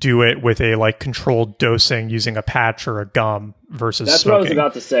do it with a like controlled dosing using a patch or a gum versus That's smoking. What I was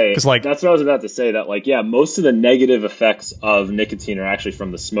about to say. That's what I was about to say, that like, yeah, most of the negative effects of nicotine are actually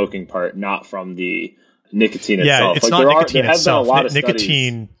from the smoking part, not from the nicotine itself. Yeah, it's like, not nicotine there itself. Been a lot of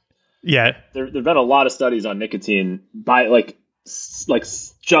nicotine. Studies. Yeah. There've been a lot of studies on nicotine by like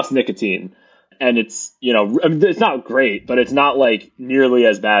just nicotine. And it's, it's not great, but it's not like nearly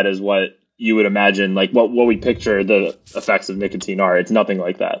as bad as what you would imagine, like what we picture the effects of nicotine are. It's nothing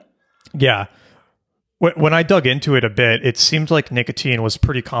like that. Yeah. When I dug into it a bit, it seemed like nicotine was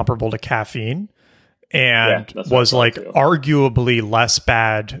pretty comparable to caffeine and was like arguably less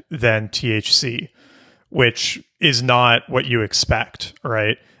bad than THC, which is not what you expect,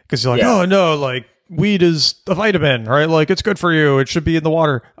 right? Because you're like, oh no, like weed is a vitamin, right? Like it's good for you. It should be in the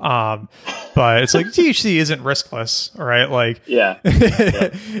water. But it's like THC isn't riskless, right? Like,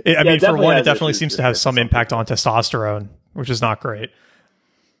 I mean, for one, it definitely seems to have some impact on testosterone, which is not great.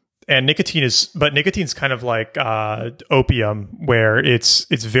 And nicotine's kind of like opium, where it's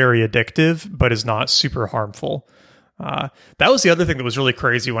very addictive, but is not super harmful. That was the other thing that was really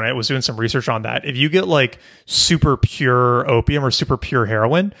crazy when I was doing some research on that. If you get like super pure opium or super pure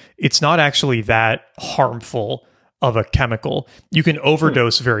heroin, it's not actually that harmful of a chemical. You can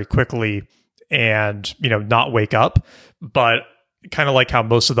overdose very quickly and, not wake up, but kind of like how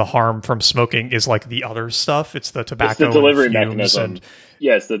most of the harm from smoking is like the other stuff. It's the tobacco. It's the delivery mechanism.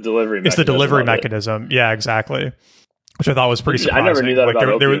 It's the delivery mechanism. It's the delivery mechanism. Yeah, exactly. Which I thought was pretty surprising. I never knew that about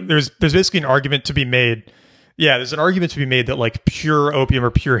opium. There's basically an argument to be made. Yeah, there's an argument to be made that like pure opium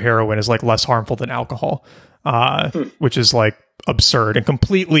or pure heroin is like less harmful than alcohol, which is like absurd and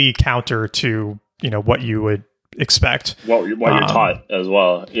completely counter to, what you would expect. What you're taught as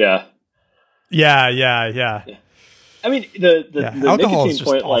well. Yeah. Yeah. I mean, the alcohol nicotine is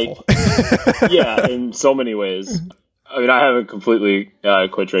just point, awful. like, in so many ways. I mean, I haven't completely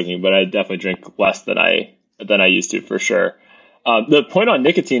quit drinking, but I definitely drink less than I used to, for sure. The point on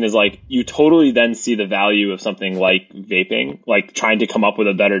nicotine is like you totally then see the value of something like vaping, like trying to come up with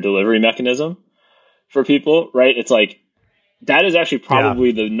a better delivery mechanism for people, right? It's like that is actually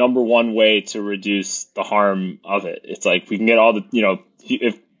probably the number one way to reduce the harm of it. It's like we can get all the,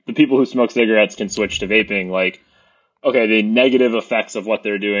 if the people who smoke cigarettes can switch to vaping, like, okay, the negative effects of what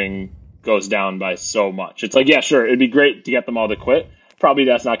they're doing goes down by so much. It's like, yeah, sure, it'd be great to get them all to quit. Probably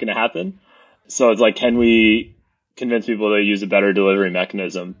that's not going to happen. So it's like, can we convince people to use a better delivery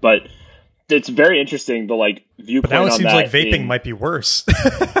mechanism? But it's very interesting, the like viewpoint. But now it on seems that like vaping might be worse.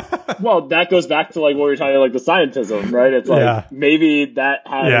 Well, that goes back to like what we were talking about, like the scientism, right? It's like maybe that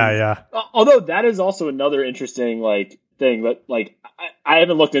has Although that is also another interesting like thing, but like I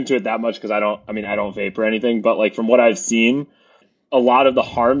haven't looked into it that much because I don't vape or anything, but like from what I've seen, a lot of the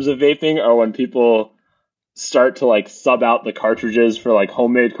harms of vaping are when people start to like sub out the cartridges for like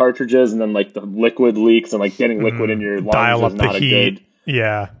homemade cartridges, and then like the liquid leaks, and like getting liquid in your lungs dial is up not the a heat. good.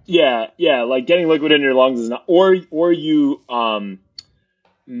 Yeah. Like getting liquid in your lungs is not, or you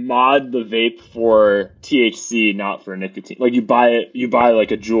mod the vape for THC, not for nicotine. Like you buy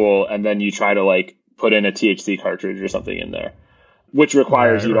like a Juul, and then you try to like put in a THC cartridge or something in there, which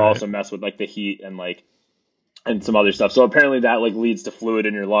requires you to also mess with like the heat and some other stuff. So apparently that like leads to fluid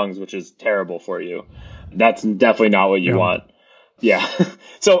in your lungs, which is terrible for you. That's definitely not what you want. Yeah.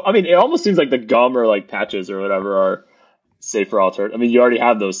 So, I mean, it almost seems like the gum or like patches or whatever are safer alternatives. I mean, you already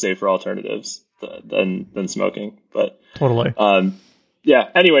have those safer alternatives than smoking, but totally. Yeah.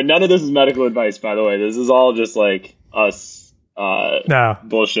 Anyway, none of this is medical advice, by the way. This is all just like us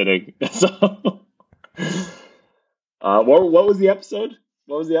bullshitting. So, what was the episode?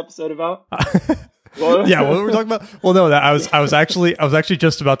 What was the episode about? What were we talking about? Well, no, I was actually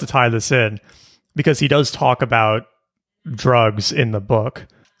just about to tie this in, because he does talk about drugs in the book.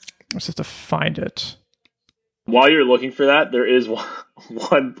 I just have to find it. While you're looking for that, there is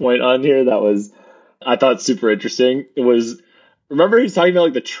one point on here that I thought super interesting. It was, remember he's talking about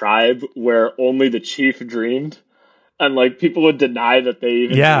like the tribe where only the chief dreamed? and like people would deny that they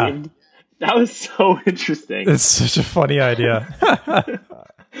even dreamed. That was so interesting. It's such a funny idea.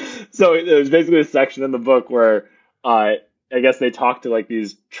 So there was basically a section in the book where I guess they talked to like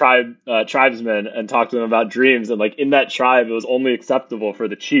these tribesmen and talked to them about dreams, and like in that tribe it was only acceptable for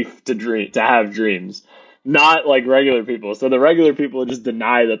the chief to have dreams, not like regular people. So the regular people would just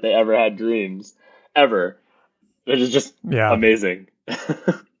deny that they ever had dreams, ever. Which is just amazing.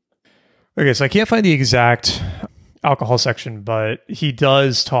 Okay, so I can't find the exact alcohol section, but he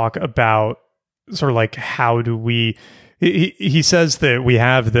does talk about sort of like how do we... He says that we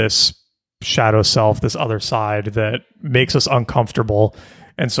have this shadow self, this other side that makes us uncomfortable.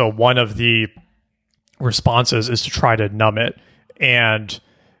 And so one of the responses is to try to numb it. And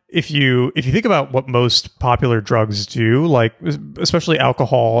if you think about what most popular drugs do, like especially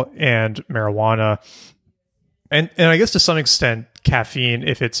alcohol and marijuana, and I guess to some extent caffeine,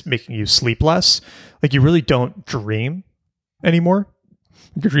 if it's making you sleep less, like you really don't dream anymore.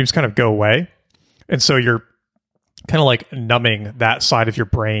 Your dreams kind of go away. And so you're kind of like numbing that side of your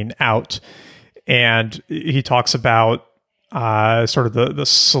brain out. And he talks about sort of the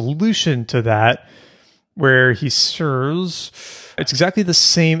solution to that, where he serves, it's exactly the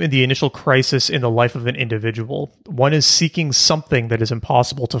same in the initial crisis in the life of an individual. One is seeking something that is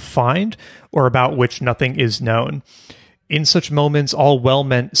impossible to find or about which nothing is known. In such moments, all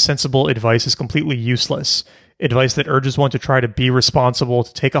well-meant, sensible advice is completely useless. Advice that urges one to try to be responsible,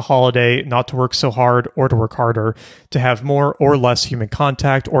 to take a holiday, not to work so hard or to work harder, to have more or less human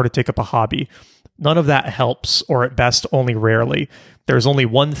contact, or to take up a hobby. None of that helps, or at best only rarely. There is only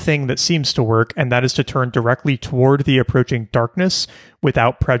one thing that seems to work, and that is to turn directly toward the approaching darkness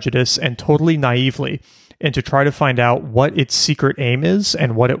without prejudice and totally naively, and to try to find out what its secret aim is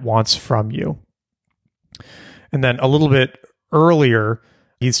and what it wants from you. And then a little bit earlier,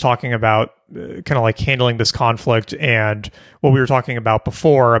 he's talking about kind of like handling this conflict and what we were talking about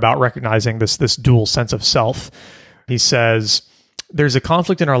before about recognizing this dual sense of self. He says, there's a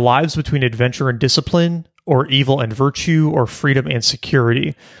conflict in our lives between adventure and discipline, or evil and virtue, or freedom and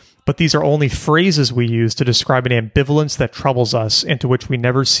security. But these are only phrases we use to describe an ambivalence that troubles us and to which we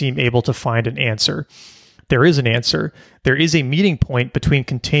never seem able to find an answer. There is an answer. There is a meeting point between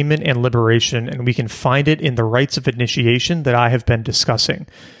containment and liberation, and we can find it in the rites of initiation that I have been discussing.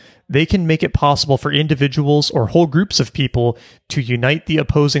 They can make it possible for individuals or whole groups of people to unite the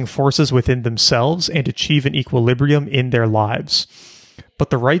opposing forces within themselves and achieve an equilibrium in their lives. But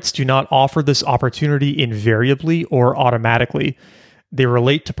the rites do not offer this opportunity invariably or automatically. They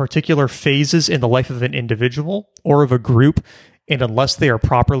relate to particular phases in the life of an individual or of a group, and unless they are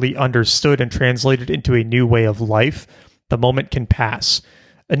properly understood and translated into a new way of life, the moment can pass.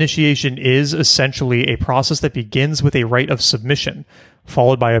 Initiation is essentially a process that begins with a rite of submission,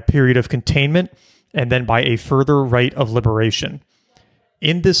 followed by a period of containment, and then by a further rite of liberation.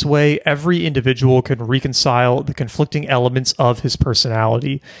 In this way, every individual can reconcile the conflicting elements of his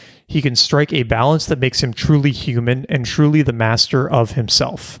personality. He can strike a balance that makes him truly human and truly the master of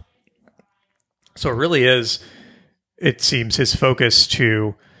himself. So it really is, it seems, his focus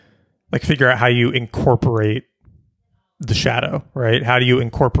to like figure out how you incorporate the shadow, right? How do you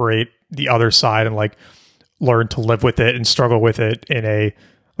incorporate the other side and like learn to live with it and struggle with it in a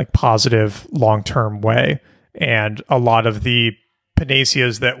like positive long-term way? And a lot of the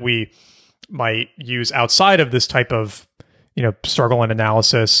panaceas that we might use outside of this type of, you know, struggle and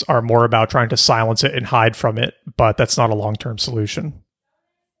analysis are more about trying to silence it and hide from it, but that's not a long-term solution.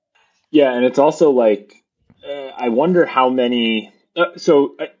 Yeah, and it's also like, I wonder how many...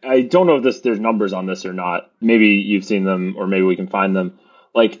 so I don't know if there's numbers on this or not. Maybe you've seen them, or maybe we can find them.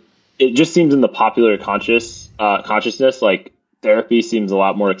 Like, it just seems in the popular consciousness, like therapy seems a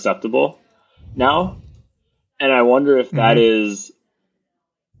lot more acceptable now. And I wonder if that is...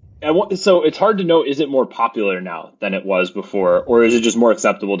 So it's hard to know, is it more popular now than it was before, or is it just more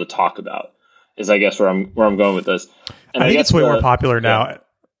acceptable to talk about? Is, I guess, where I'm going with this. And I think it's way more popular now. Yeah.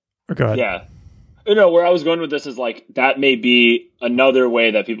 Go ahead. Yeah. No, where I was going with this is like, that may be another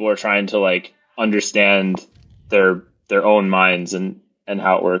way that people are trying to like understand their own minds and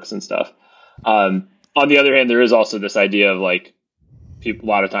how it works and stuff. On the other hand, there is also this idea of like, a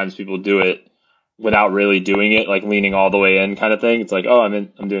lot of times people do it without really doing it, like leaning all the way in kind of thing. It's like, oh,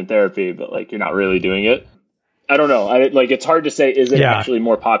 I'm doing therapy, but like, you're not really doing it. I don't know. It's hard to say, is it actually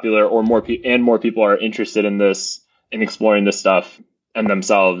more popular, or more people are interested in this, in exploring this stuff and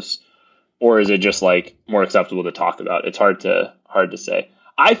themselves, or is it just like more acceptable to talk about? It's hard to say.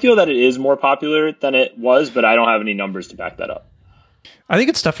 I feel that it is more popular than it was, but I don't have any numbers to back that up. I think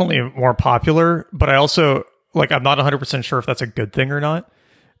it's definitely more popular, but I also, like, I'm not 100% sure if that's a good thing or not,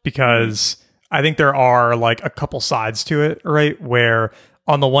 because I think there are like a couple sides to it, right? Where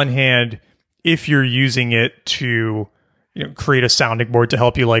on the one hand, if you're using it to create a sounding board to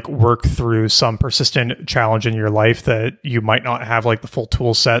help you like work through some persistent challenge in your life that you might not have like the full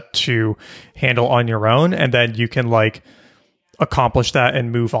tool set to handle on your own, and then you can like accomplish that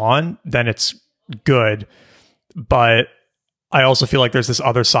and move on, then it's good. But I also feel like there's this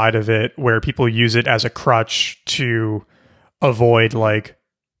other side of it where people use it as a crutch to avoid like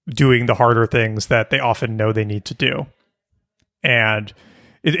doing the harder things that they often know they need to do. And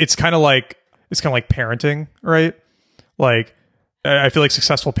it's kind of like parenting, right? Like, I feel like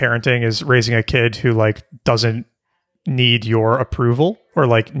successful parenting is raising a kid who like doesn't need your approval or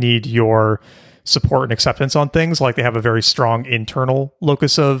like need your support and acceptance on things. Like they have a very strong internal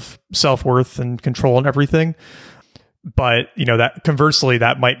locus of self-worth and control and everything. But, that conversely,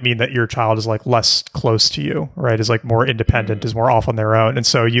 that might mean that your child is like less close to you, right? Is like more independent, is more off on their own. And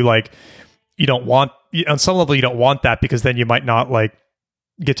so you don't want, on some level, you don't want that, because then you might not like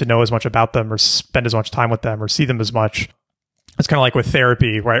get to know as much about them or spend as much time with them or see them as much. It's kind of like with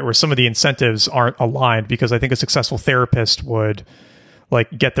therapy, right? Where some of the incentives aren't aligned, because I think a successful therapist would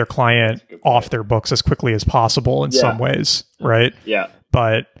like get their client off their books as quickly as possible in some ways, right? Yeah.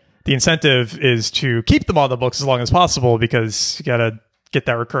 But the incentive is to keep them on the books as long as possible, because you got to get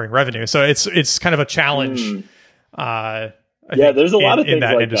that recurring revenue. So it's kind of a challenge. There's a lot of things in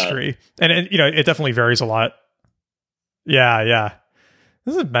that like industry. That. And it definitely varies a lot. Yeah.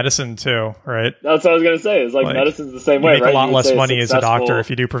 This is medicine too, right? That's what I was going to say. It's like medicine's the same way, right? You make a lot less money as a doctor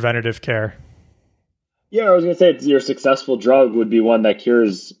if you do preventative care. Yeah, I was going to say your successful drug would be one that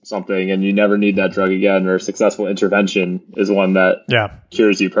cures something and you never need that drug again, or successful intervention is one that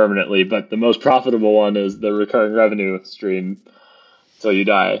cures you permanently. But the most profitable one is the recurring revenue stream till you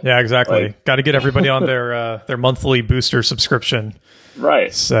die. Yeah, exactly. Got to get everybody on their monthly booster subscription.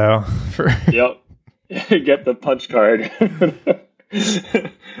 Right. So, Yep. Get the punch card.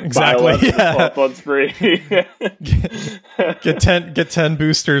 Exactly. Yeah. 12 months free. get 10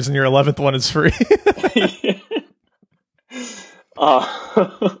 boosters and your 11th one is free.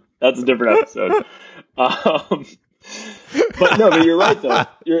 That's a different episode. But you're right though.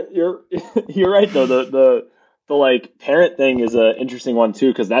 You're right though. The like parent thing is an interesting one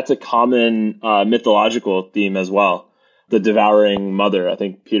too, because that's a common mythological theme as well. The devouring mother. I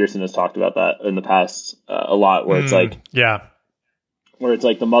think Peterson has talked about that in the past a lot, where it's like where it's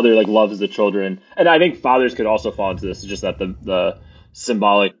like the mother like loves the children, and I think fathers could also fall into this. It's just that the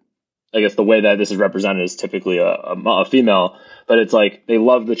symbolic, I guess, the way that this is represented is typically a female, but it's like they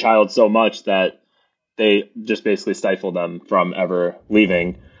love the child so much that they just basically stifle them from ever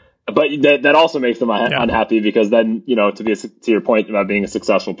leaving. But that also makes them unhappy, because then to your point about being a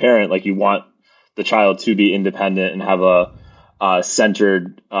successful parent, like you want the child to be independent and have a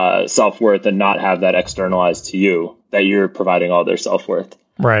centered self-worth, and not have that externalized to you, that you're providing all their self-worth.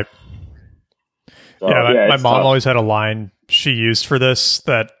 Right. So, my mom always had a line she used for this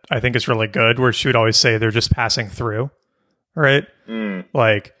that I think is really good, where she would always say they're just passing through, right?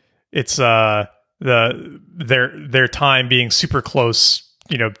 Like it's their time being super close,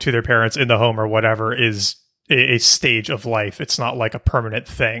 to their parents in the home or whatever is a stage of life. It's not like a permanent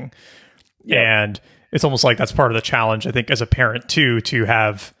thing. And it's almost like that's part of the challenge, I think, as a parent too, to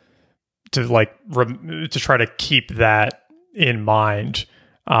have to like to try to keep that in mind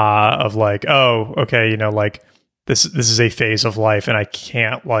of like, oh, okay, like this is a phase of life, and I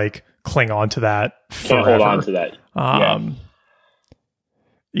can't like cling on to that forever. Can't hold on to that.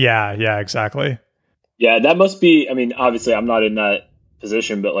 Yeah, exactly. Yeah, that must be. I mean, obviously, I'm not in that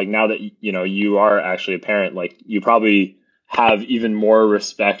position, but like now that you are actually a parent, like you probably have even more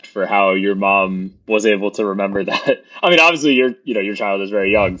respect for how your mom was able to remember that. I mean, obviously your child is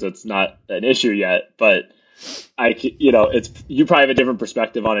very young, so it's not an issue yet, but it's, you probably have a different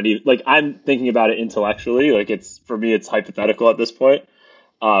perspective on it. Like I'm thinking about it intellectually, like for me, it's hypothetical at this point.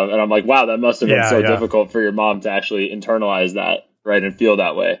 And I'm like, wow, that must have been so difficult for your mom to actually internalize that, right, and feel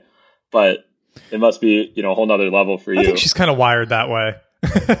that way. But it must be, a whole nother level for you. I think she's kind of wired that way.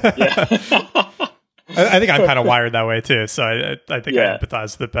 Yeah. I think I'm kind of wired that way too, so I think I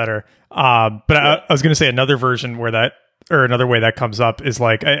empathize with it better. But I was going to say another version another way that comes up is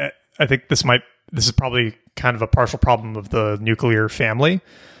like I think this is probably kind of a partial problem of the nuclear family,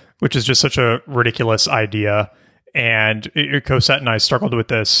 which is just such a ridiculous idea. And Cosette and I struggled with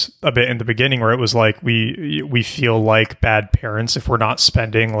this a bit in the beginning, where it was like we feel like bad parents if we're not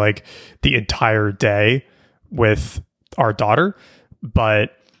spending like the entire day with our daughter,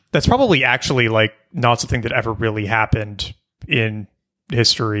 but that's probably actually like not something that ever really happened in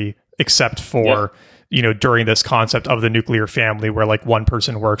history, except for during this concept of the nuclear family where like one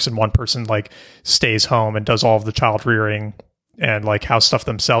person works and one person like stays home and does all of the child rearing and like house stuff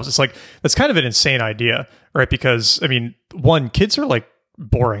themselves. It's like, that's kind of an insane idea, right? Because I mean, one, kids are like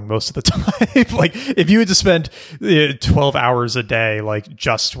boring most of the time. Like if you had to spend 12 hours a day, like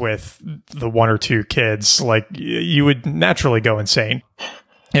just with the one or two kids, like you would naturally go insane.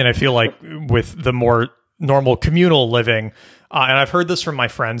 And I feel like with the more normal communal living, and I've heard this from my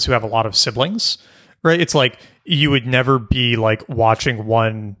friends who have a lot of siblings, right? It's like you would never be like watching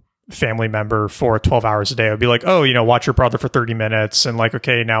one family member for 12 hours a day. It would be like, oh, watch your brother for 30 minutes. And like,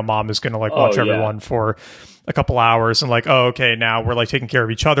 okay, now mom is going to like watch everyone for a couple hours. And like, oh, okay, now we're like taking care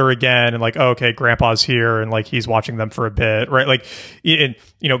of each other again. And like, oh, okay, grandpa's here. And like, he's watching them for a bit, right? Like,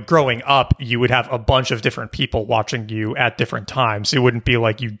 growing up, you would have a bunch of different people watching you at different times. It wouldn't be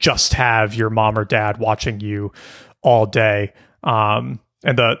like you just have your mom or dad watching you all day. And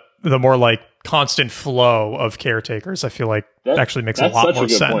the more like constant flow of caretakers, I feel like that actually makes a lot more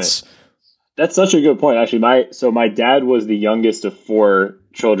sense. That's such a good point. Actually, my dad was the youngest of four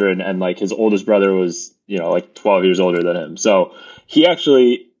children, and like his oldest brother was, like 12 years older than him. So he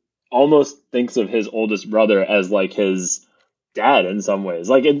actually almost thinks of his oldest brother as like his dad in some ways.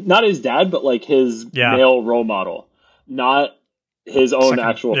 Like not his dad, but like his male role model, not his own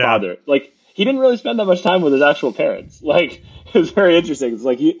actual father. Like he didn't really spend that much time with his actual parents. Like it was very interesting. It's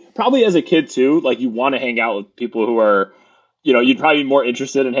like probably as a kid too, like you want to hang out with people who are, you'd probably be more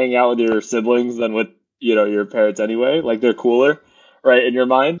interested in hanging out with your siblings than with, your parents anyway. Like they're cooler, right, in your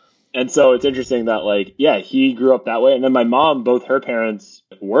mind. And so it's interesting that like, he grew up that way. And then my mom, both her parents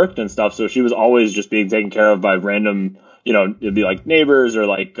worked and stuff. So she was always just being taken care of by random, it'd be like neighbors or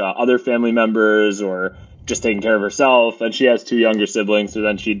like other family members or just taking care of herself. And she has two younger siblings. So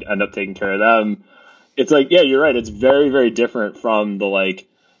then she'd end up taking care of them. It's like, you're right. It's very, very different from the like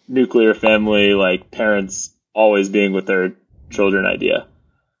nuclear family, like parents always being with their children idea.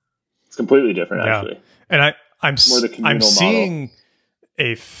 It's completely different, actually. And I'm seeing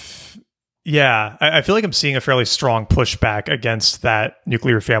I feel like I'm seeing a fairly strong pushback against that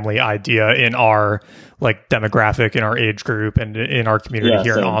nuclear family idea in our like demographic, in our age group, and in our community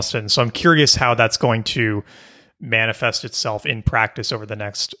here in Austin. So I'm curious how that's going to manifest itself in practice over the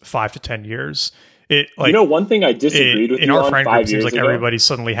next 5 to 10 years. It like one thing I disagreed with in you our on friend 5 group years seems like ago, everybody's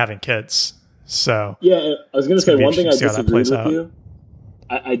suddenly having kids. So I was going to say one thing I disagreed with you.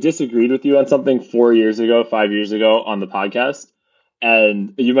 I disagreed with you on something 5 years ago on the podcast.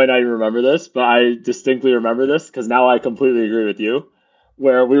 And you might not even remember this, but I distinctly remember this because now I completely agree with you,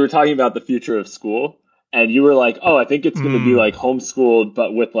 where we were talking about the future of school. And you were like, oh, I think it's going to be like homeschooled,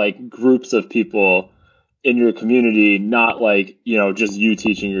 but with like groups of people in your community, not like, just you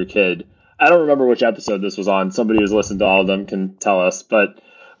teaching your kid. I don't remember which episode this was on. Somebody who's listened to all of them can tell us. But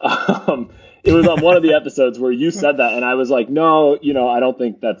it was on one of the episodes where you said that. And I was like, no, I don't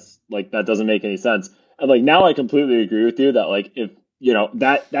think that's like, that doesn't make any sense. And like, now I completely agree with you that like, if,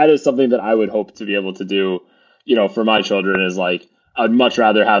 that is something that I would hope to be able to do, for my children is like, I'd much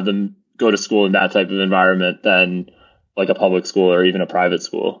rather have them go to school in that type of environment than like a public school or even a private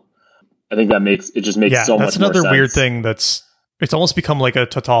school. I think that makes so much more sense. That's another weird thing it's almost become like a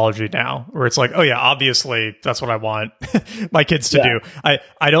tautology now where it's like, oh yeah, obviously that's what I want my kids to do.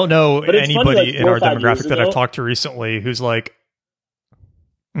 I don't know anybody in our demographic that I've talked to recently who's like,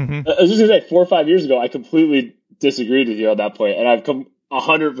 I was just gonna say 4 or 5 years ago, I completely disagreed with you on that point, and I've come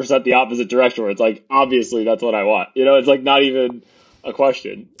 100% the opposite direction where it's like, obviously that's what I want. It's like not even a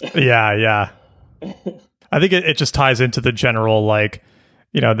question. Yeah. I think it just ties into the general, like,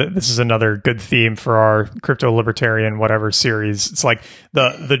 this is another good theme for our crypto libertarian whatever series. It's like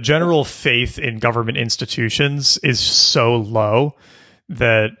the general faith in government institutions is so low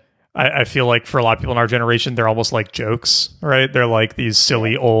that I feel like for a lot of people in our generation, they're almost like jokes, right? They're like these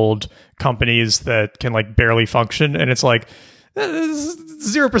silly old companies that can like barely function. And it's like,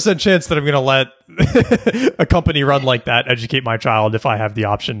 0% chance that I'm going to let a company run like that educate my child if I have the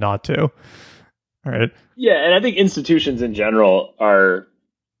option not to. All right. Yeah. And I think institutions in general are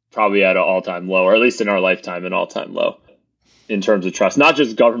probably at an all-time low, or at least in our lifetime, an all-time low in terms of trust. Not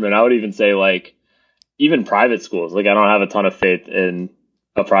just government. I would even say like even private schools. Like I don't have a ton of faith in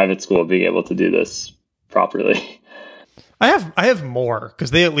a private school being able to do this properly. I have more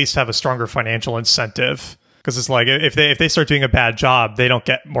because they at least have a stronger financial incentive. Because it's like if they start doing a bad job, they don't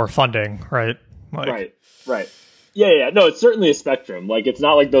get more funding, right? Like, right. Yeah. No, it's certainly a spectrum. Like it's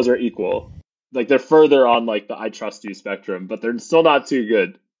not like those are equal. Like they're further on like the I trust you spectrum, but they're still not too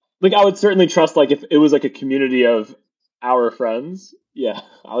good. Like I would certainly trust like if it was like a community of our friends,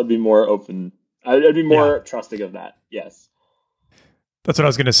 I would be more open. I'd be more trusting of that. Yes. That's what I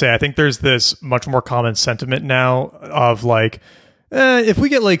was going to say. I think there's this much more common sentiment now of like, if we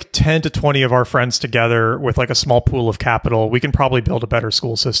get like 10 to 20 of our friends together with like a small pool of capital, we can probably build a better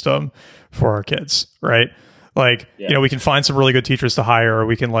school system for our kids, right? Like, we can find some really good teachers to hire, or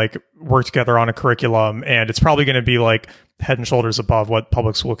we can like work together on a curriculum, and it's probably going to be like head and shoulders above what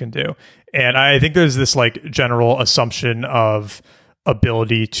public school can do. And I think there's this like general assumption of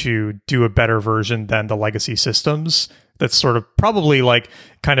ability to do a better version than the legacy systems that's sort of probably like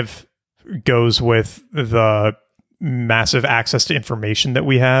kind of goes with the massive access to information that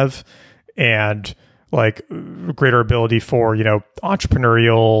we have, and like greater ability for,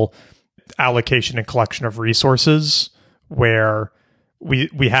 entrepreneurial allocation and collection of resources, where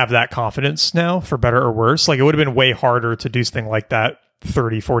we have that confidence now, for better or worse. Like, it would have been way harder to do something like that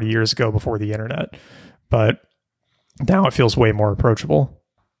 30, 40 years ago before the internet, but now it feels way more approachable.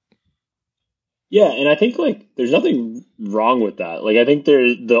 Yeah, and I think like there's nothing wrong with that. Like, I think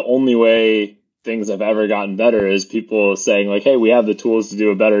the only way things have ever gotten better is people saying like, hey, we have the tools to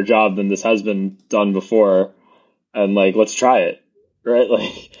do a better job than this has been done before, and like, let's try it, right?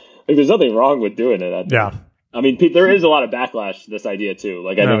 Like there's nothing wrong with doing it. Yeah. I mean, there is a lot of backlash to this idea too.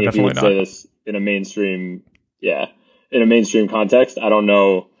 Like, I think if you would say this in a mainstream context, I don't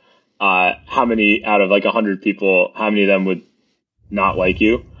know how many out of like 100 people, how many of them would not like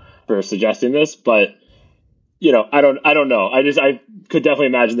you for suggesting this, but I don't know. I could definitely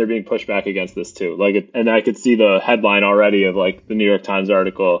imagine there being pushback against this too. Like, and I could see the headline already of like the New York Times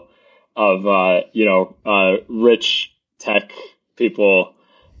article of rich tech people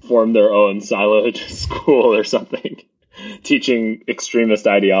form their own siloed school or something, teaching extremist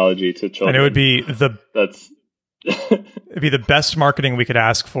ideology to children. And it would be it'd be the best marketing we could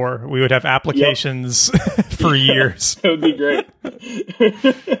ask for. We would have applications for years. It would be great.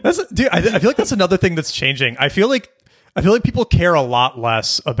 I feel like that's another thing that's changing. I feel like people care a lot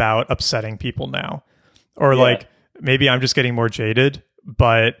less about upsetting people now, or like maybe I'm just getting more jaded.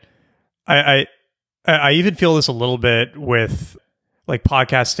 But I even feel this a little bit with like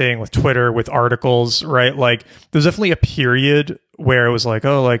podcasting, with Twitter, with articles, right? Like, there's definitely a period where it was like,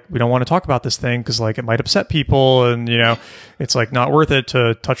 oh, like, we don't want to talk about this thing because like it might upset people, and it's like not worth it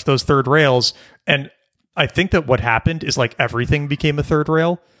to touch those third rails. And I think that what happened is like everything became a third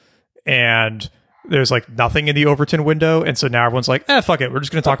rail, and there's like nothing in the Overton window, and so now everyone's like, fuck it, we're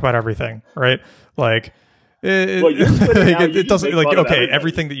just going to talk about everything, right? Like, it doesn't like, okay,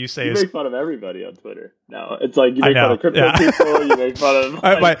 everything that you say you make fun of everybody on Twitter now. It's like you make fun of crypto people, you make fun of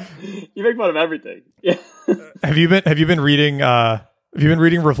you make fun of everything. Yeah. Have you been reading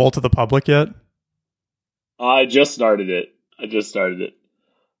Revolt of the Public yet? I just started it.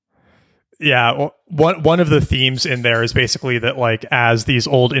 Yeah, well, one of the themes in there is basically that like, as these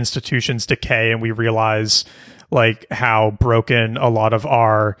old institutions decay and we realize like how broken a lot of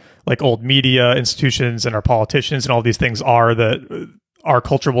our like old media institutions and our politicians and all these things are, that our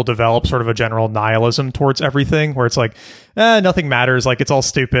culture will develop sort of a general nihilism towards everything, where it's like, nothing matters. Like, it's all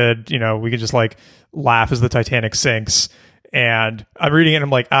stupid. We can just like laugh as the Titanic sinks. And I'm reading it and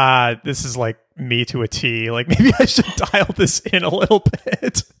I'm like, this is like me to a T. Like, maybe I should dial this in a little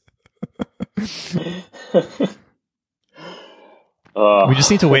bit. We just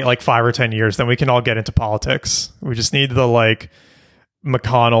need to wait like 5 or 10 years, then we can all get into politics. We just need the like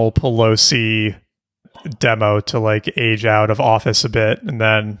McConnell Pelosi demo to like age out of office a bit, and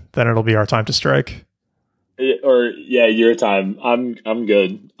then it'll be our time to strike. Or your time. I'm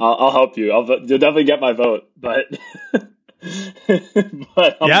good. I'll help you. You'll definitely get my vote, but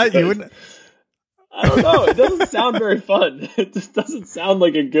you wouldn't. I don't know. It doesn't sound very fun. It just doesn't sound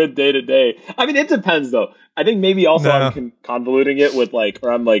like a good day to day. I mean, it depends though. I think maybe also I'm convoluting it with like, or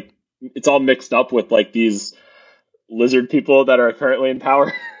I'm like, it's all mixed up with like these lizard people that are currently in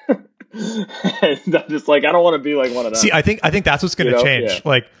power. And I'm just like, I don't want to be like one of them. See, I think that's what's going to change. Yeah.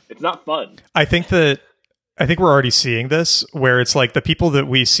 Like, it's not fun. I think we're already seeing this, where it's like the people that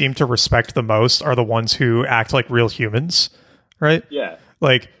we seem to respect the most are the ones who act like real humans, right? Yeah.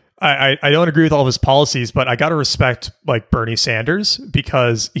 Like, I don't agree with all of his policies, but I got to respect like Bernie Sanders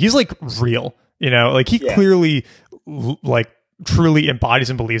because he's like real, like he clearly like truly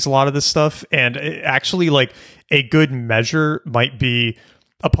embodies and believes a lot of this stuff. And actually like a good measure might be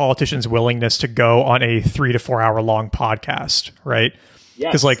a politician's willingness to go on a 3 to 4 hour long podcast, right?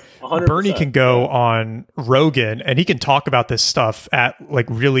 Because like 100%. Bernie can go on Rogan and he can talk about this stuff at like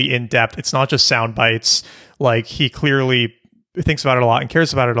really in depth. It's not just sound bites. Like, he clearly thinks about it a lot and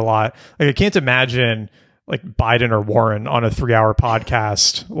cares about it a lot. Like, I can't imagine like Biden or Warren on a 3-hour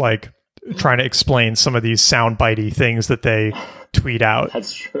podcast, like trying to explain some of these sound bitey things that they tweet out.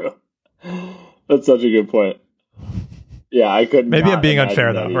 That's true. That's such a good point. Yeah, I couldn't. Maybe I'm being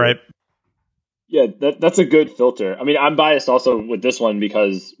unfair though, right? Yeah, that's a good filter. I mean, I'm biased also with this one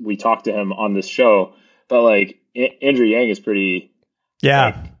because we talked to him on this show, but like Andrew Yang is pretty.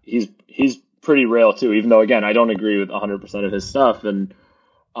 Yeah, like, he's pretty real too. Even though again, I don't agree with 100% of his stuff, and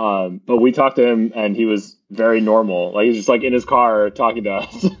but we talked to him and he was very normal. Like he's just like in his car talking to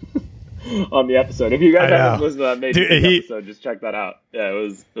us on the episode. If you guys haven't listened to that amazing episode, just check that out. Yeah,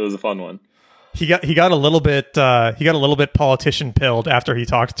 it was a fun one. He got a little bit politician pilled after he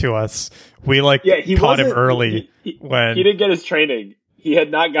talked to us. We caught him early when he didn't get his training. He had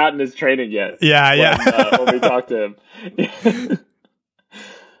not gotten his training yet. When we talked to him.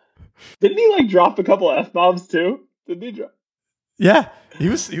 Didn't he like drop a couple F-bombs too? Didn't he drop? Yeah, he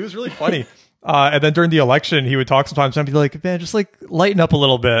was really funny. And then during the election, he would talk sometimes and be like, "Man, just like lighten up a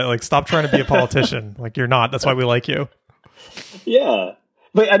little bit. Like, stop trying to be a politician. Like, you're not. That's why we like you." Yeah.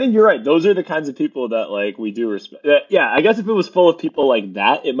 But I think you're right. Those are the kinds of people that like we do respect. Yeah, I guess if it was full of people like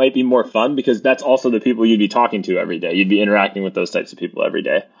that, it might be more fun because that's also the people you'd be talking to every day. You'd be interacting with those types of people every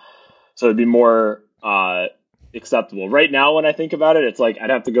day. So it'd be more acceptable. Right now, when I think about it, it's like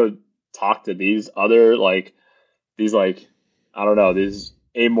I'd have to go talk to these other I don't know, these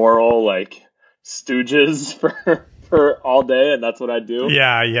amoral like stooges for all day, and that's what I do.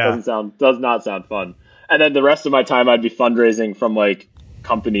 Yeah. Does not sound fun. And then the rest of my time, I'd be fundraising from like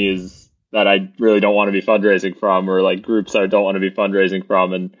companies that I really don't want to be fundraising from, or like groups I don't want to be fundraising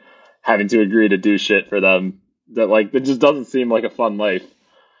from, and having to agree to do shit for them that like it just doesn't seem like a fun life.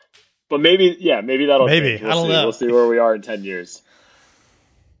 But maybe that'll change. I don't know. We'll see where we are in 10 years.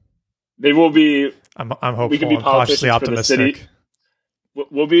 Maybe we'll be. I'm hopeful. We can be cautiously optimistic.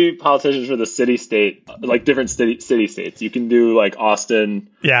 We'll be politicians for the city-state, like different city-states. You can do like Austin.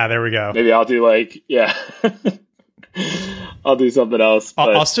 Yeah, there we go. Maybe I'll do like I'll do something else.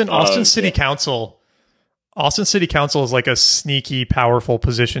 But, Austin City Council. Austin City Council is like a sneaky, powerful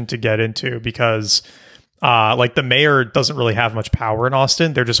position to get into because, like the mayor doesn't really have much power in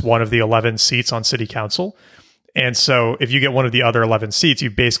Austin. They're just one of the 11 seats on City Council. And so if you get one of the other 11 seats, you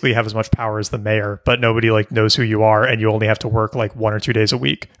basically have as much power as the mayor, but nobody like knows who you are, and you only have to work like 1 or 2 days a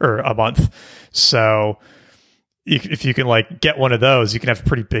week or a month. So if you can like get one of those, you can have a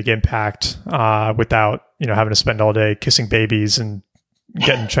pretty big impact without, having to spend all day kissing babies and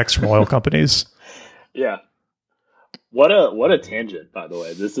getting checks from oil companies. Yeah. What a tangent, by the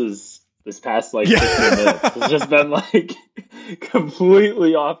way. This past like 15 minutes has just been like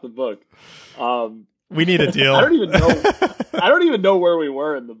completely off the book. We need a deal. I don't even know where we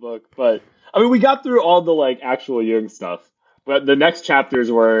were in the book, but I mean, we got through all the like actual Jung stuff, but the next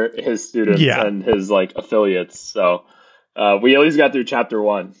chapters were his students and his like affiliates. So we at least got through chapter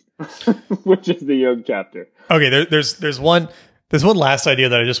 1, which is the Jung chapter. Okay, there's one last idea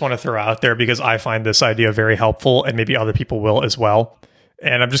that I just want to throw out there because I find this idea very helpful, and maybe other people will as well.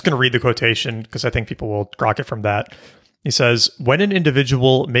 And I'm just going to read the quotation because I think people will grok it from that. He says, when an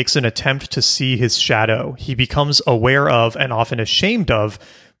individual makes an attempt to see his shadow, he becomes aware of and often ashamed of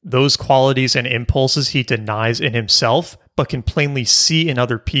those qualities and impulses he denies in himself, but can plainly see in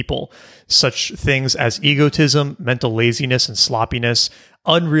other people, such things as egotism, mental laziness and sloppiness,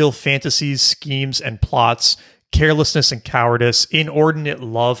 unreal fantasies, schemes and plots, carelessness and cowardice, inordinate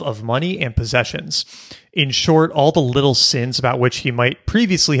love of money and possessions. In short, all the little sins about which he might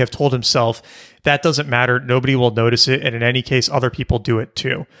previously have told himself, that doesn't matter, nobody will notice it, and in any case, other people do it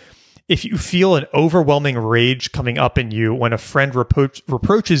too. If you feel an overwhelming rage coming up in you when a friend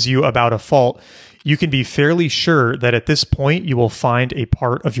reproaches you about a fault, you can be fairly sure that at this point you will find a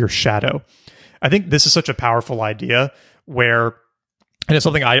part of your shadow. I think this is such a powerful idea where, and it's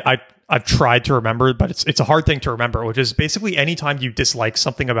something I've tried to remember, but it's a hard thing to remember, which is basically anytime you dislike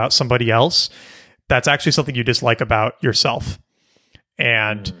something about somebody else, that's actually something you dislike about yourself.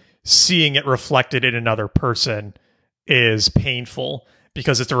 And seeing it reflected in another person is painful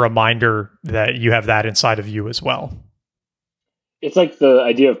because it's a reminder that you have that inside of you as well. It's like the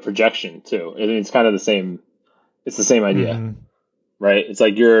idea of projection too. And it's kind of the same. It's the same idea, right? It's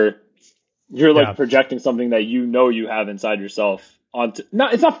like you're like projecting something that you have inside yourself onto.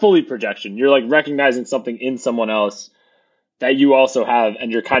 It's not fully projection. You're like recognizing something in someone else that you also have,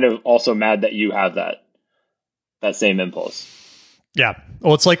 and you're kind of also mad that you have that same impulse. Yeah.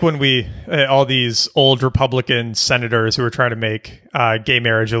 Well, it's like when all these old Republican senators who were trying to make gay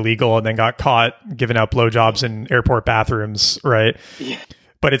marriage illegal and then got caught giving out blowjobs in airport bathrooms, right? Yeah.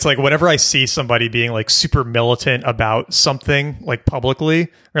 But it's like whenever I see somebody being like super militant about something like publicly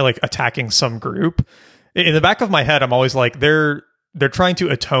or like attacking some group, in the back of my head, I'm always like, they're trying to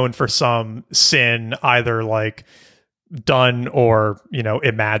atone for some sin, either like done or,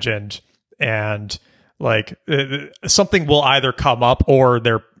 imagined. And Like something will either come up or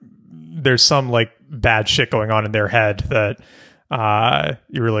there's some like bad shit going on in their head that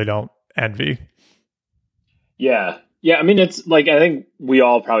you really don't envy. Yeah. Yeah. I mean, it's like, I think we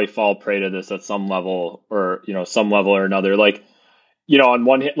all probably fall prey to this at some level or, some level or another. Like, on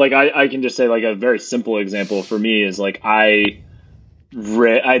one hand, like I can just say like a very simple example for me is like, I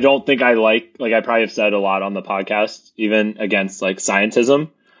don't think I like I probably have said a lot on the podcast, even against like scientism,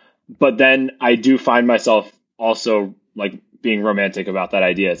 but then I do find myself also like being romantic about that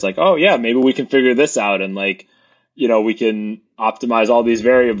idea. It's like, oh yeah, maybe we can figure this out. And like, we can optimize all these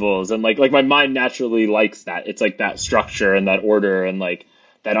variables. And like my mind naturally likes that. It's like that structure and that order and like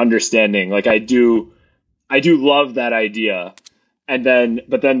that understanding. Like I do love that idea. And then,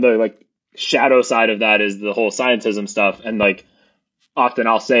 but then the like shadow side of that is the whole scientism stuff. And like, often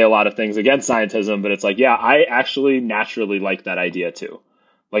I'll say a lot of things against scientism, but it's like, yeah, I actually naturally like that idea too.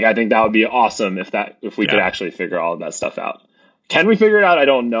 Like, I think that would be awesome if we could actually figure all of that stuff out. Can we figure it out? I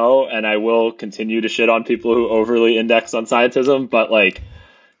don't know. And I will continue to shit on people who overly index on scientism, but like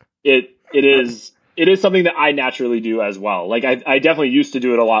it is something that I naturally do as well. Like I definitely used to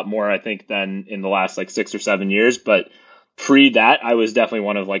do it a lot more, I think, than in the last like 6 or 7 years, but pre that I was definitely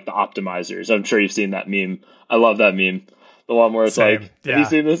one of like the optimizers. I'm sure you've seen that meme. I love that meme. The one where it's Same. Like, have you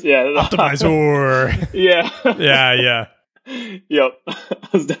seen this? Yeah. Optimizer. Yeah. Yeah. Yep. I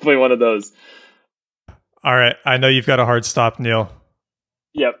was definitely one of those. All right. I know you've got a hard stop, Neil.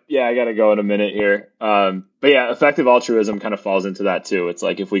 Yep. Yeah, I got to go in a minute here. But yeah, effective altruism kind of falls into that too. It's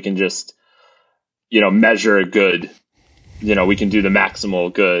like if we can just, measure good, we can do the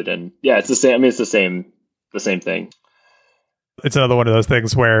maximal good. And yeah, it's the same. I mean, it's the same thing. It's another one of those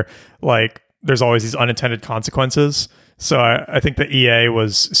things where like there's always these unintended consequences. So I think the EA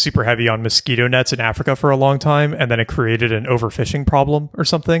was super heavy on mosquito nets in Africa for a long time, and then it created an overfishing problem or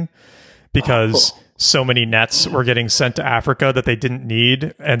something because so many nets were getting sent to Africa that they didn't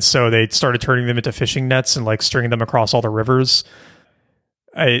need, and so they started turning them into fishing nets and like stringing them across all the rivers.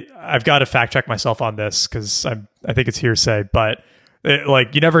 I've got to fact check myself on this because I think it's hearsay, but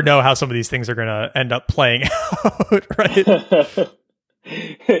like you never know how some of these things are going to end up playing out, right?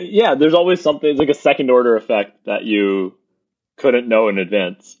 Yeah, there's always something. It's like a second order effect that you couldn't know in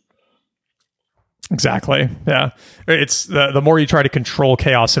advance. Exactly. Yeah. It's the more you try to control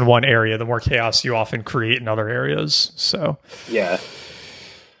chaos in one area, the more chaos you often create in other areas. So yeah,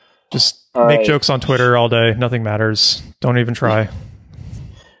 just make jokes on Twitter all day. Nothing matters. Don't even try.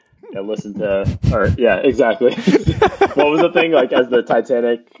 Yeah, yeah, exactly. What was the thing like as the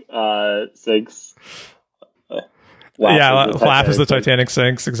Titanic sinks? Laugh as the Titanic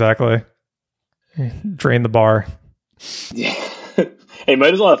sinks. Exactly. Drain the bar. Yeah. Hey,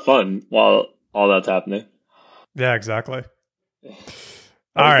 might as well have fun while all that's happening. Yeah, exactly. All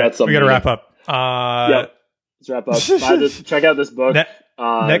right, we got to wrap up. Yeah, let's wrap up. Check out this book.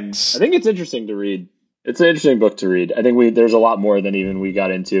 Next, I think it's interesting to read. It's an interesting book to read. I think there's a lot more than even we got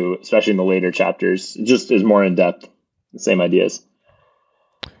into, especially in the later chapters. It just is more in depth. The same ideas.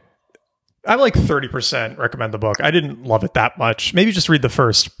 I'm like 30% recommend the book. I didn't love it that much. Maybe just read the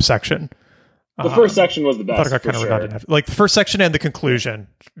first section. The first section was the best. I thought it got kind of redundant. Like the first section and the conclusion.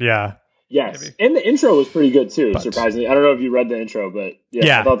 Yeah. Yes. Maybe. And the intro was pretty good too, surprisingly. I don't know if you read the intro, but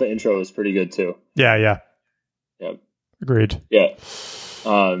I thought the intro was pretty good too. Yeah. Agreed. Yeah.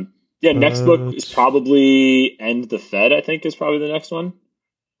 Next book is probably End the Fed, I think is probably the next one.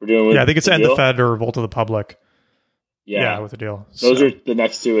 We're doing I think it's End the Fed or Revolt of the Public. Yeah, with a deal. Those are the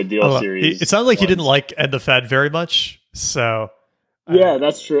next two Adil series. It sounded like you didn't like End the Fed very much, so yeah,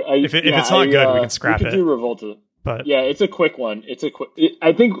 that's true. If it's not good, we can scrap it. We could do Revolt. But yeah, it's a quick one.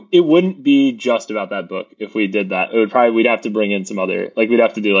 I think it wouldn't be just about that book if we did that. It would we'd have to bring in some other we'd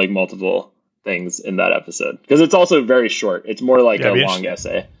have to do like multiple things in that episode because it's also very short. It's more like a long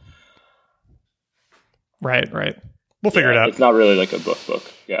essay. Right. We'll figure it out. It's not really like a book.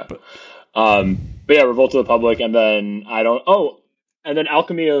 Yeah. But yeah, Revolt of the Public, and then and then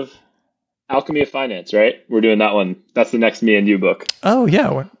Alchemy of Finance, right? We're doing that one. That's the next me and you book. Oh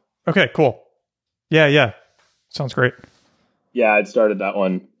yeah. Okay, cool. Yeah. Sounds great. Yeah, I'd started that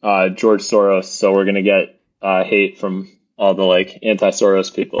one. George Soros, so we're gonna get hate from all the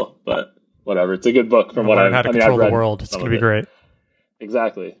anti-Soros people, but whatever. It's a good book from what I've read. How to control the world. It's gonna be great.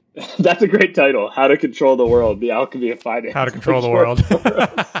 Exactly. That's a great title. How to Control the World. The Alchemy of Finance. How to Control the World.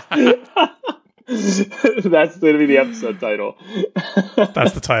 That's going to be the episode title.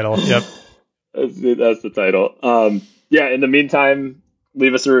 That's the title. Yep. That's the title. In the meantime,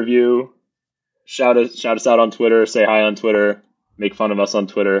 leave us a review. Shout us out on Twitter. Say hi on Twitter. Make fun of us on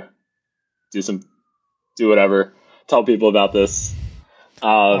Twitter. Do whatever. Tell people about this.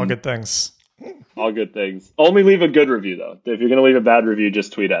 All good things. All good things. Only leave a good review, though. If you're going to leave a bad review,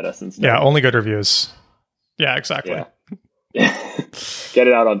 just tweet at us instead. Yeah, only good reviews. Yeah, exactly. Yeah. Get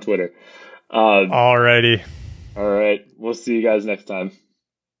it out on Twitter. Alrighty. All right. We'll see you guys next time.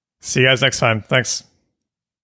 See you guys next time. Thanks.